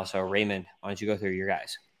for now. So, Raymond, why don't you go through your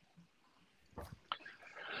guys?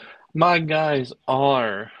 My guys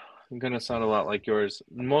are going to sound a lot like yours.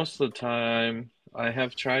 Most of the time, I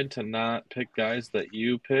have tried to not pick guys that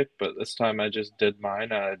you pick, but this time I just did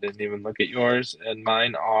mine. I didn't even look at yours. And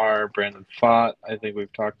mine are Brandon Pfaadt. I think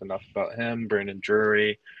we've talked enough about him. Brandon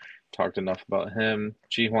Drury, talked enough about him.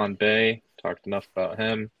 Ji-Hwan Bae, talked enough about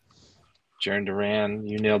him. Jaron Duran,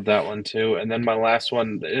 you nailed that one too. And then my last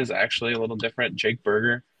one is actually a little different. Jake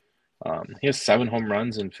Berger. He has 7 home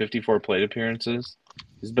runs and 54 plate appearances.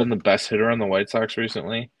 He's been the best hitter on the White Sox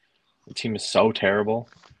recently. The team is so terrible.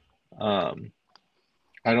 I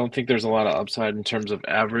don't think there's a lot of upside in terms of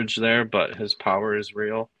average there, but his power is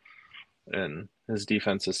real. And his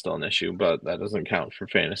defense is still an issue, but that doesn't count for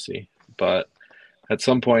fantasy. But at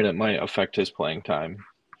some point, it might affect his playing time.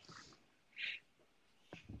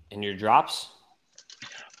 And your drops?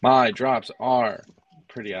 My drops are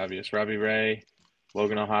pretty obvious. Robbie Ray,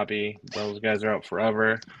 Logan O'Hoppe, those guys are out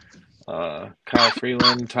forever. Kyle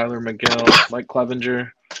Freeland, Tyler McGill, Mike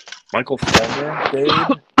Clevenger, Michael Fulmer,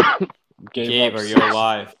 Gabe, are you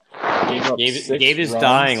alive? Gabe is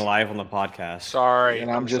dying live on the podcast. Sorry,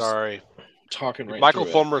 and I'm just sorry. Talking right Michael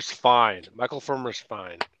through Fulmer's fine. Michael Fulmer's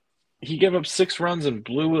fine. He gave up 6 runs and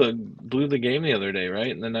blew the game the other day, right?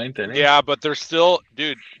 In the 9th inning. Yeah, but they're still,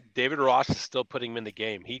 dude. David Ross is still putting him in the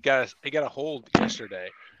game. He got a hold yesterday.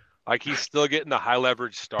 Like he's still getting the high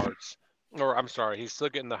leverage starts, or I'm sorry, he's still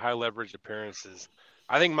getting the high leverage appearances.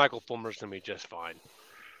 I think Michael Fulmer's gonna be just fine.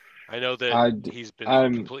 I know that he's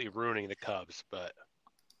been completely ruining the Cubs, but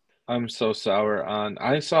I'm so sour on.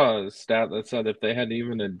 I saw a stat that said if they had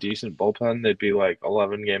even a decent bullpen, they'd be like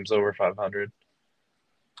 11 games over 500.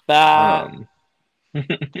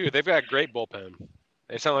 Dude, they've got a great bullpen.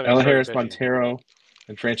 They sound like Ella Harris, Montero,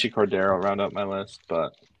 and Franchi Cordero round up my list,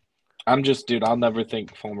 but I'm just, dude, I'll never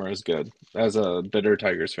think Fulmer is good as a bitter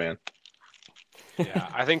Tigers fan. Yeah,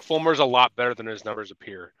 I think Fulmer's a lot better than his numbers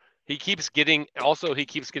appear. He keeps getting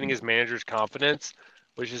his manager's confidence,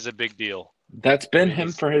 which is a big deal. That's been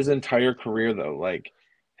him for his entire career, though. Like,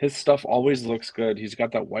 his stuff always looks good. He's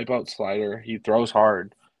got that wipeout slider. He throws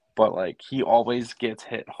hard, but, like, he always gets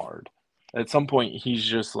hit hard. At some point, he's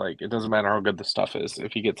just like, it doesn't matter how good the stuff is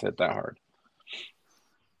if he gets hit that hard.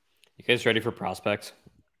 You guys ready for prospects?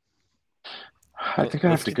 I think I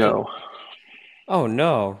have to go. Oh,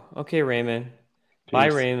 no. Okay, Raymond. Peace. Bye,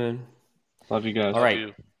 Raymond. Love you guys. All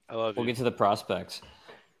right. I love you. We'll get to the prospects.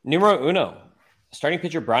 Numero uno. Starting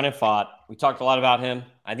pitcher Brandon Pfaadt. We talked a lot about him.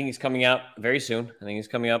 I think he's coming out very soon. I think he's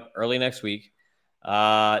coming up early next week.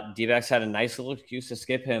 D-backs had a nice little excuse to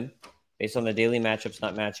skip him based on the daily matchups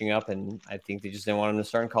not matching up, and I think they just didn't want him to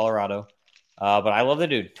start in Colorado. But I love the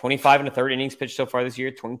dude. 25 and a third innings pitched so far this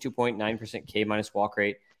year, 22.9% K minus walk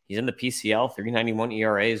rate. He's in the PCL. 3.91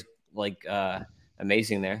 ERA is like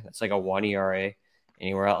amazing there. That's like a 1 ERA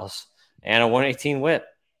anywhere else, and a 118 WHIP.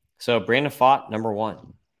 So Brandon Pfaadt, number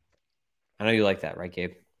 1. I know you like that, right,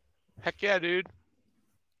 Gabe? Heck yeah, dude.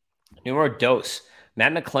 Numero dos,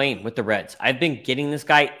 Matt McClain with the Reds. I've been getting this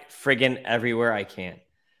guy friggin' everywhere I can.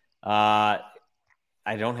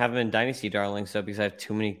 I don't have him in Dynasty Darling, so because I have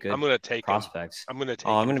too many good prospects. I'm gonna take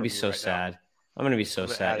I'm gonna him be from so you right sad. now. I'm gonna be so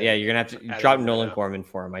sad. it. Yeah, you're gonna have to drop Nolan Gorman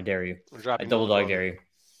for him. I dare you. I double dog dare you.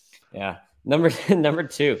 Yeah. Number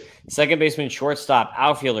 2, second baseman, shortstop,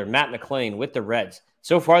 outfielder Matt McClain with the Reds.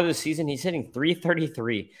 So far this season, he's hitting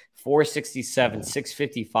 333, 467,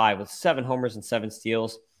 655 with 7 homers and 7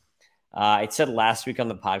 steals. I said last week on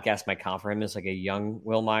the podcast, my comp for him is like a young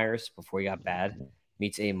Will Myers before he got bad.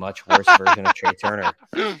 Meets a much worse version of Trey Turner.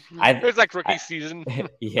 It's like rookie season.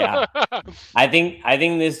 Yeah. I think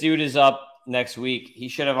this dude is up next week. He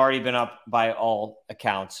should have already been up by all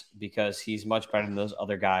accounts because he's much better than those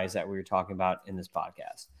other guys that we were talking about in this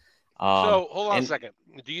podcast. So hold on a second.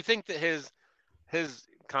 Do you think that his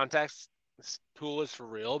contact tool is for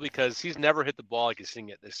real? Because he's never hit the ball like he's hitting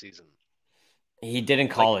it this season. He did in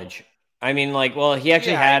college. I mean, like, well, he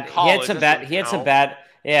actually had some bad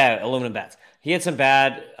aluminum bats. He had some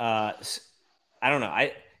bad. I don't know.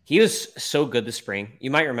 He was so good this spring.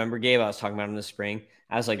 You might remember, Gabe. I was talking about him this spring.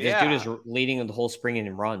 I was like, this dude is leading the whole spring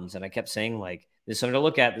in runs, and I kept saying like, "This is something to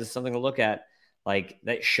look at. This is something to look at." Like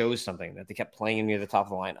that shows something that they kept playing him near the top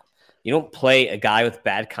of the lineup. You don't play a guy with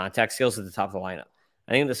bad contact skills at the top of the lineup.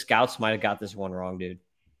 I think the scouts might have got this one wrong, dude.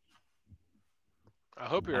 I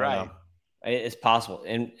hope you're right. It's possible,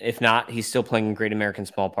 and if not, he's still playing in Great American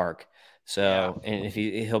Small Park. So, and if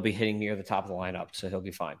he'll be hitting near the top of the lineup, so he'll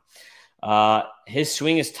be fine. His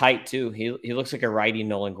swing is tight too. He looks like a righty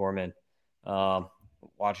Nolan Gorman.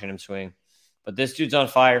 Watching him swing, but this dude's on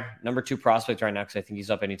fire. Number 2 prospect right now because I think he's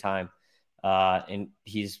up anytime. And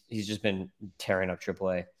he's just been tearing up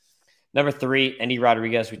AAA. Number 3, Endy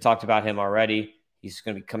Rodriguez. We talked about him already. He's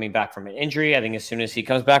going to be coming back from an injury. I think as soon as he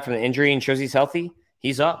comes back from the injury and shows he's healthy,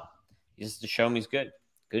 he's up. Just to show him he's good.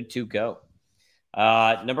 Good to go.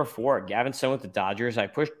 Number 4, Gavin Stone with the Dodgers. I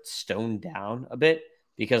pushed Stone down a bit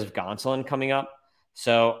because of Gonsolin coming up.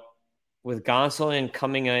 So with Gonsolin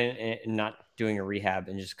coming in and not doing a rehab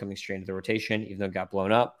and just coming straight into the rotation, even though it got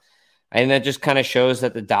blown up, and that just kind of shows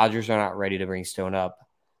that the Dodgers are not ready to bring Stone up.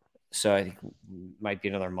 So I think it might be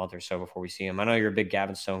another month or so before we see him. I know you're a big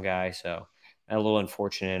Gavin Stone guy, so a little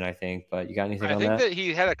unfortunate, I think. But you got anything on that? I think that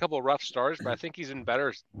he had a couple of rough starts, but I think he's been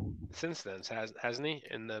better since then, hasn't he?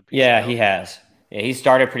 In the PCL? Yeah, he has. Yeah, he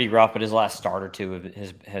started pretty rough, but his last start or two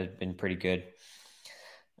has been pretty good.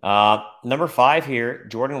 Number 5 here,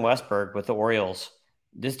 Jordan Westberg with the Orioles.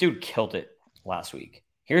 This dude killed it last week.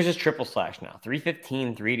 Here's his triple slash now.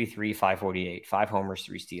 315, 383, 548, 5 homers,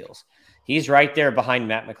 3 steals. He's right there behind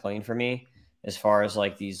Matt McClain for me as far as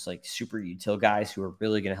like these like super util guys who are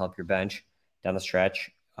really going to help your bench down the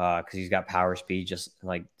stretch because he's got power, speed, just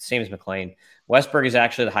like same as McClain. Westberg is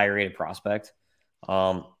actually the higher rated prospect.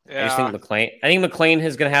 I just think McClain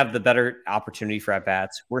is going to have the better opportunity for at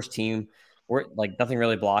bats. Worst team, like nothing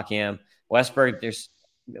really blocking him. Westberg, there's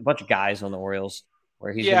a bunch of guys on the Orioles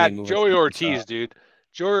where he's going to be moving. Joey Ortiz, dude.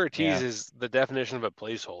 Joey Ortiz is the definition of a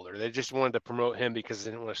placeholder. They just wanted to promote him because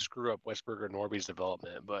they didn't want to screw up Westberg or Norby's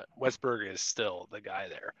development. But Westberg is still the guy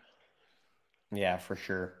there. Yeah, for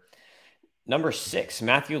sure. Number 6,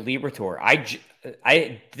 Matthew Liberatore.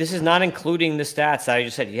 This is not including the stats that I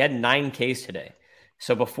just said. He had 9 Ks today.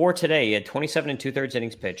 So before today, he had 27 2/3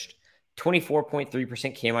 innings pitched,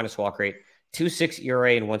 24.3% K minus walk rate, 2.6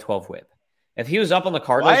 ERA, and 112 WHIP. If he was up on the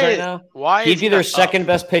Cardinals right now, he'd be their second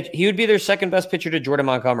best pitch. He would be their second best pitcher to Jordan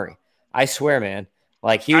Montgomery. I swear, man.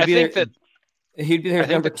 Like he'd be their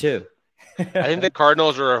number 2. I think the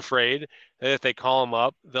Cardinals are afraid that if they call him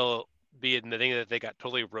up, they'll be admitting that they got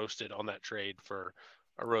totally roasted on that trade for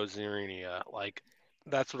a Rosarina. Like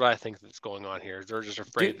that's what I think that's going on here. They're just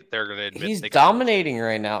afraid that they're going to admit he's dominating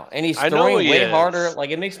right now, and he's throwing way harder. Like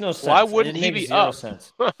it makes no sense. Why wouldn't he be up?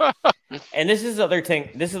 Sense. And this is the other thing.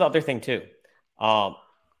 This is the other thing too.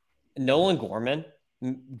 Nolan Gorman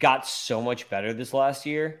got so much better this last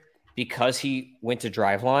year because he went to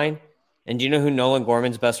Driveline. And do you know who Nolan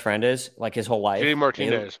Gorman's best friend is? Like his whole life? JD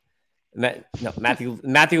Martinez. Matthew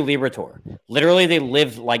Liberatore. Literally, they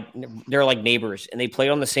live like they're like neighbors, and they played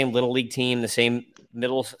on the same little league team, the same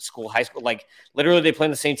middle school, high school. Like literally, they play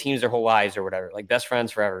on the same teams their whole lives or whatever. Like best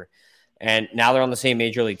friends forever. And now they're on the same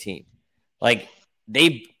major league team. Like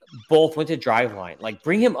they both went to drive line. Like,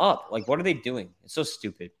 bring him up. Like, what are they doing? It's so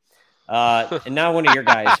stupid. And now one of your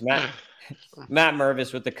guys, Matt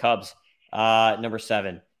Mervis with the Cubs, number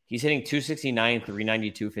 7. He's hitting 269,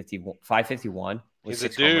 392, 551 with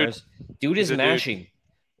 6 homers. Dude is mashing.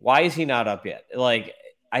 Why is he not up yet? Like,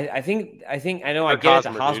 I think I know I get it,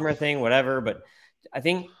 the Hosmer thing, whatever, but I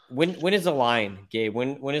think when is the line, Gabe?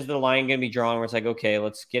 When is the line going to be drawn where it's like, okay,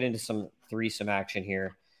 let's get into some threesome action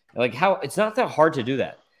here? Like, how it's not that hard to do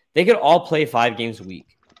that. They could all play 5 games a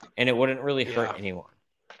week, and it wouldn't really hurt anyone.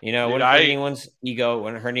 You know, it wouldn't hurt anyone's ego, it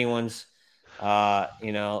wouldn't hurt anyone's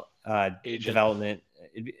development.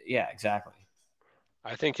 Yeah, exactly.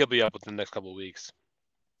 I think he'll be up within the next couple of weeks.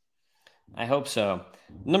 I hope so.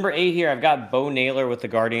 Number 8 here, I've got Bo Naylor with the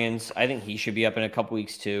Guardians. I think he should be up in a couple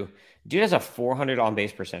weeks too. Dude has a 400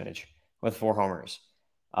 on-base percentage with 4 homers.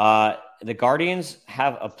 The Guardians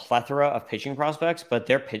have a plethora of pitching prospects, but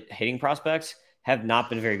their hitting prospects have not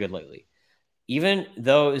been very good lately. Even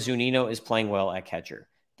though Zunino is playing well at catcher,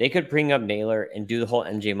 they could bring up Naylor and do the whole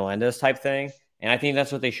MJ Melendez type thing, and I think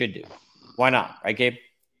that's what they should do. Why not? Right, Gabe?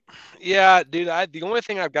 Yeah, dude. The only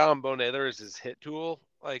thing I've got on Bo Naylor is his hit tool.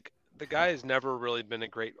 Like, the guy has never really been a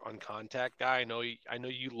great on contact guy. I know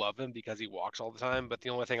you love him because he walks all the time, but the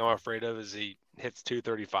only thing I'm afraid of is he hits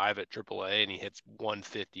 235 at AAA and he hits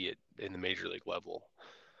 150 in the major league level.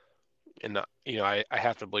 And I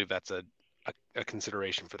have to believe that's a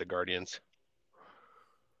consideration for the Guardians.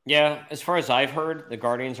 Yeah, as far as I've heard, the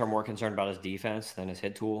Guardians are more concerned about his defense than his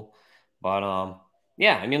hit tool. But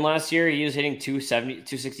yeah, I mean, last year he was hitting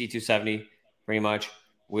 260, 270 pretty much.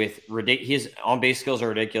 With his on-base skills are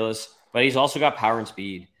ridiculous, but he's also got power and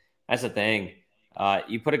speed. That's the thing.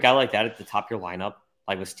 You put a guy like that at the top of your lineup,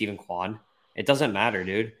 like with Steven Kwan, it doesn't matter,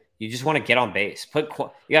 dude. You just want to get on base. You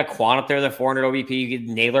got Kwan up there, the 400 OBP. You get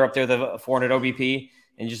Naylor up there, the 400 OBP,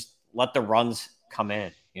 and just let the runs come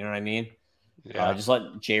in. You know what I mean? Yeah. Just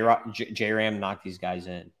let J-Ram knock these guys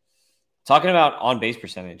in. Talking about on-base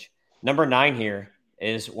percentage, number 9 here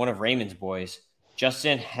is one of Raymond's boys,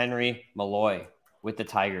 Justin Henry Malloy with the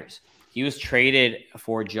Tigers. He was traded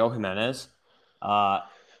for Joe Jimenez,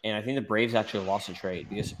 and I think the Braves actually lost the trade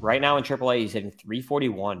because right now in AAA he's hitting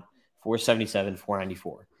 341, 477,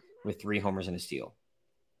 494 with 3 homers and a steal.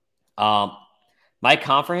 My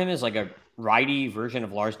comp for him is like a righty version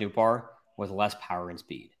of Lars Nootbaar with less power and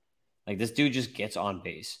speed. Like, this dude just gets on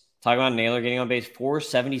base. Talking about Naylor getting on base,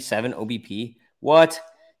 477 OBP. What?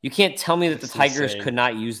 You can't tell me that the Tigers could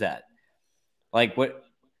not use that. Like, what?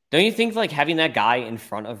 Don't you think like having that guy in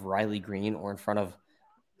front of Riley Green or in front of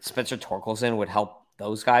Spencer Torkelson would help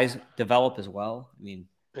those guys develop as well? I mean,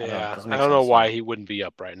 I don't know why he wouldn't be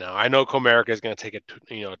up right now. I know Comerica is going to take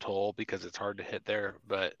a toll because it's hard to hit there,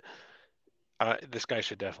 but this guy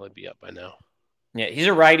should definitely be up by now. Yeah, he's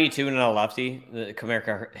a righty too and not a lefty.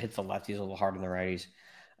 Comerica hits the lefties a little harder than the righties.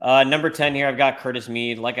 Number 10 here, I've got Curtis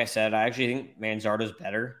Mead. Like I said, I actually think Manzardo's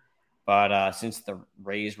better. But since the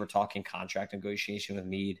Rays were talking contract negotiation with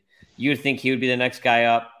Mead, you would think he would be the next guy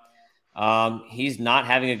up. He's not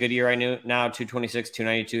having a good year right now, 226,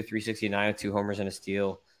 292, 369 with 2 homers and a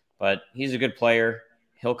steal. But he's a good player.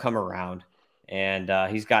 He'll come around. And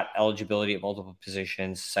he's got eligibility at multiple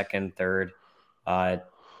positions, second, third.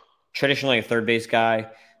 Traditionally a third base guy.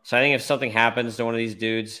 So I think if something happens to one of these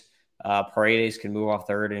dudes, Paredes can move off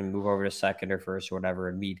third and move over to second or first or whatever,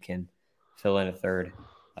 and Mead can fill in a third.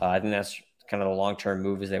 I think that's kind of the long-term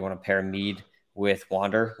move is they want to pair Mead with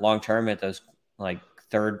Wander long-term at those like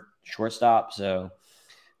third shortstop. So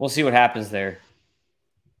we'll see what happens there.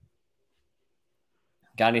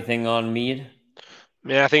 Got anything on Mead?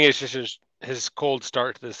 Man, I think it's just his cold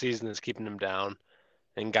start to the season is keeping him down.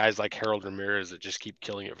 And guys like Harold Ramirez that just keep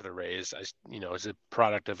killing it for the Rays, is a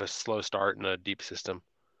product of a slow start in a deep system.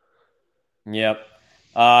 Yep.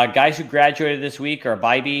 Guys who graduated this week are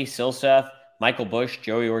Bybee, Silseth, Michael Busch,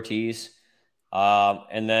 Joey Ortiz.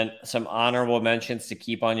 And then some honorable mentions to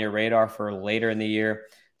keep on your radar for later in the year.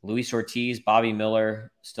 Luis Ortiz, Bobby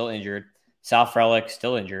Miller, still injured. Sal Frelick,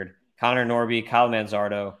 still injured. Connor Norby, Kyle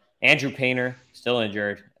Manzardo. Andrew Painter, still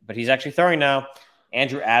injured. But he's actually throwing now.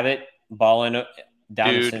 Andrew Abbott, balling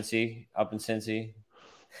down in Cincy, up in Cincy.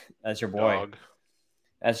 That's your boy. Dog.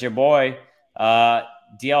 That's your boy.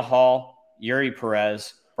 DL Hall, Yuri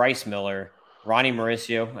Perez, Bryce Miller, Ronnie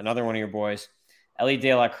Mauricio, another one of your boys, Ellie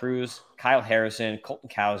De La Cruz, Kyle Harrison, Colton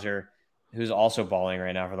Cowser, who's also balling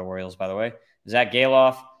right now for the Orioles, by the way, Zach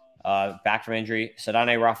Galoff, back from injury,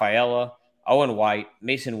 Sadane Rafaela, Owen White,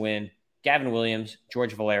 Mason Wynn, Gavin Williams,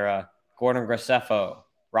 George Valera, Gordon Graceffo,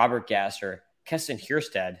 Robert Gasser, Keston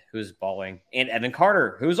Hierstead, who's balling, and Evan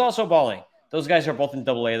Carter, who's also balling. Those guys are both in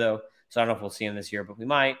AA, though, so I don't know if we'll see him this year, but we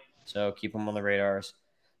might, so keep them on the radars.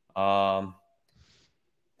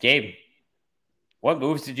 Gabe, what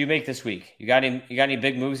moves did you make this week? You got any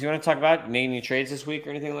big moves you want to talk about? You made any trades this week or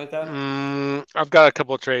anything like that? I've got a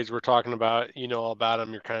couple of trades we're talking about. You know all about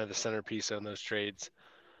them. You're kind of the centerpiece on those trades.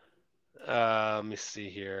 Let me see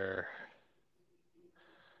here.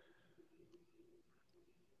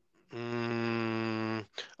 Oh,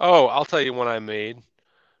 I'll tell you one I made.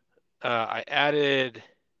 I added.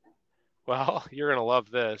 Well, you're gonna love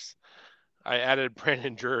this. I added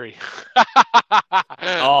Brandon Drury.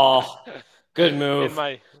 Oh, good move.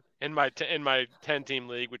 In my 10-team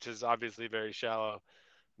league, which is obviously very shallow,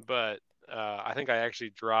 but I think I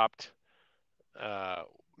actually dropped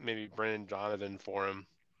maybe Brendan Donovan for him.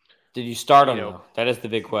 Did you start him though? That is the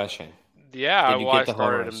big question. Yeah, Did you get the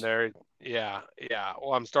started homers? him there. Yeah.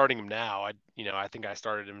 Well, I'm starting him now. I think I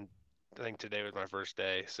started him. I think today was my first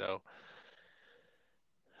day. So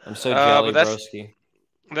I'm so jelly, but broski.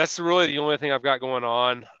 that's really the only thing I've got going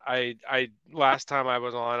on. I last time I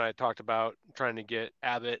was on, I talked about trying to get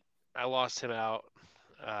Abbott. I lost him out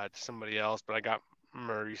to somebody else, but I got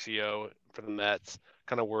Mauricio for the Mets.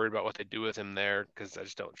 Kind of worried about what they do with him there because I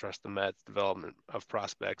just don't trust the Mets development of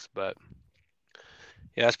prospects. But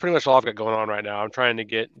yeah, that's pretty much all I've got going on right now. I'm trying to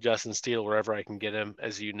get Justin Steele wherever I can get him,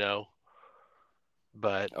 as you know.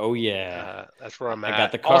 But oh yeah, that's where I'm at. I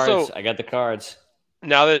got the cards. I got the cards.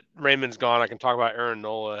 Now that Raymond's gone, I can talk about Aaron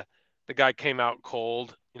Nola. The guy came out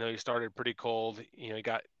cold. He started pretty cold. He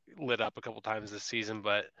got lit up a couple times this season,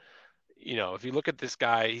 but if you look at this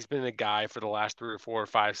guy, he's been a guy for the last 3 or 4 or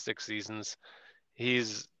 5, 6 seasons.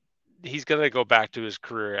 He's going to go back to his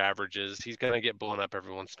career averages. He's going to get blown up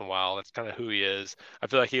every once in a while. That's kind of who he is. I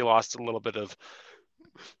feel like he lost a little bit of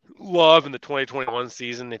love in the 2021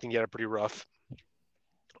 season. I think he had a pretty rough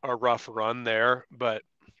run there, but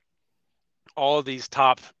all of these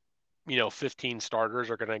top 15 starters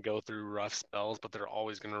are going to go through rough spells, but they're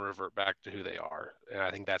always going to revert back to who they are. And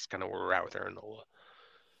I think that's kind of where we're at with Aaron Nola.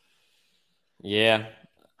 Yeah,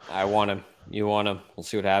 I want him. You want him. We'll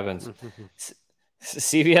see what happens.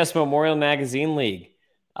 CBS Memorial Magazine League.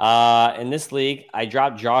 In this league, I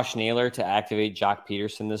dropped Josh Naylor to activate Jock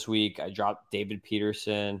Peterson this week. I dropped David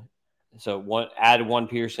Peterson. So add one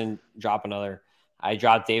Peterson, drop another. I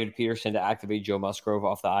dropped David Peterson to activate Joe Musgrove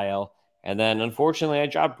off the IL. And then, unfortunately, I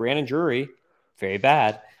dropped Brandon Drury, very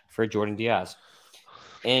bad, for Jordan Diaz.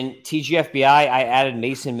 In TGFBI, I added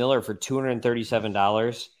Mason Miller for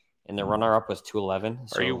 $237, and the runner-up was $211.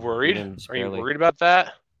 So are you worried? Are you worried about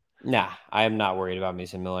that? Nah, I am not worried about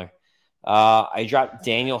Mason Miller. I dropped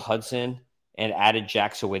Daniel Hudson and added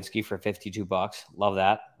Jack Sawinski for $52. Love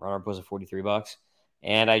that. Runner-up was at $43.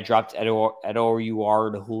 And I dropped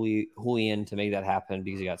Eduard Julian to make that happen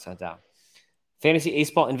because he got sent down. Fantasy Ace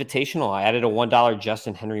Ball Invitational. I added a $1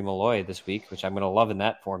 Justin Henry Malloy this week, which I'm going to love in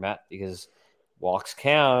that format because walks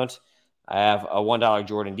count. I have a $1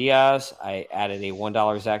 Jordan Diaz. I added a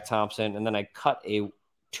 $1 Zach Thompson, and then I cut a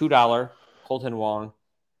 $2 Colton Wong,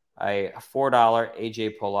 a $4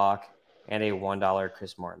 AJ Pollock, and a $1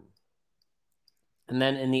 Chris Martin. And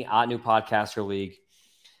then in the New Podcaster League,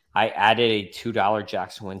 I added a $2 Jack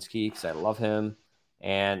Sawinski because I love him.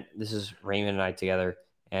 And this is Raymond and I together.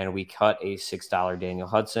 And we cut a $6 Daniel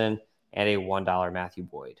Hudson and a $1 Matthew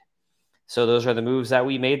Boyd. So those are the moves that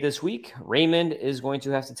we made this week. Raymond is going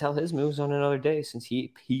to have to tell his moves on another day since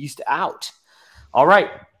he pieced out. All right.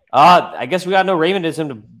 I guess we got no Raymondism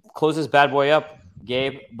to close this bad boy up,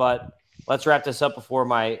 Gabe. But let's wrap this up before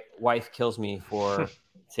my wife kills me for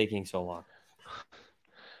taking so long.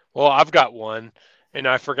 Well, I've got one. And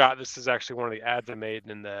I forgot this is actually one of the ads I made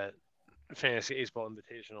in the Fantasy Ace Ball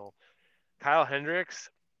Invitational. Kyle Hendricks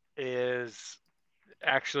is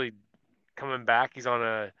actually coming back. He's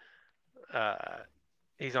on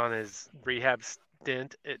his rehab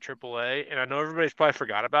stint at AAA, and I know everybody's probably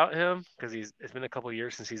forgot about him because it's been a couple of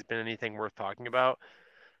years since he's been anything worth talking about.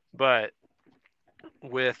 But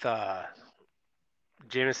with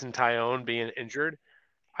Jameson Tyone being injured,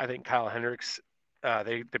 I think Kyle Hendricks.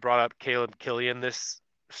 They brought up Caleb Killian this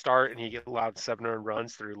start, and he allowed 7 earned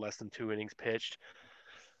runs through less than 2 innings pitched.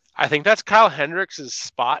 I think that's Kyle Hendricks'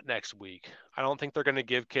 spot next week. I don't think they're going to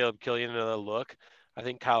give Caleb Killian another look. I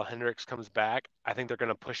think Kyle Hendricks comes back. I think they're going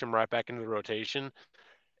to push him right back into the rotation.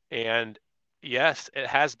 And yes, it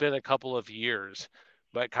has been a couple of years,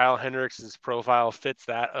 but Kyle Hendricks' profile fits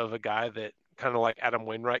that of a guy that kind of like Adam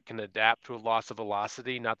Wainwright can adapt to a loss of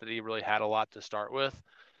velocity. Not that he really had a lot to start with,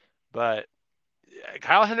 but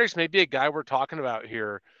Kyle Hendricks may be a guy we're talking about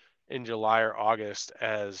here in July or August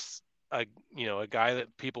as a guy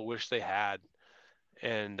that people wish they had.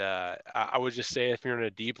 And I would just say if you're in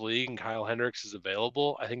a deep league and Kyle Hendricks is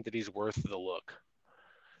available, I think that he's worth the look.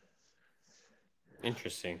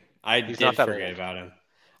 Interesting. I He's did not that forget old. about him.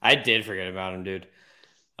 I did forget about him, dude.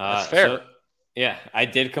 That's fair. So, yeah, I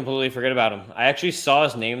did completely forget about him. I actually saw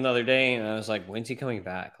his name the other day, and I was like, "When's he coming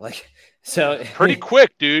back?" Like, so pretty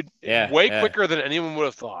quick, dude. Yeah, Way yeah. quicker than anyone would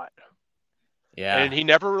have thought. Yeah, And he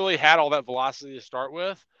never really had all that velocity to start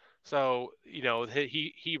with. So, you know,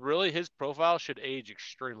 he really, his profile should age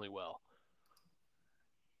extremely well.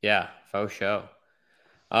 Yeah, faux show.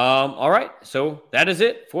 All right, so that is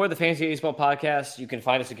it for the Fantasy Baseball podcast. You can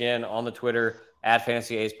find us again on the Twitter at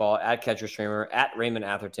Fantasy Baseball, at Catcher Streamer, at Raymond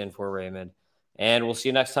Atherton for Raymond. And we'll see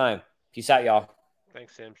you next time. Peace out, y'all.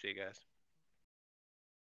 Thanks, Sam. See you guys.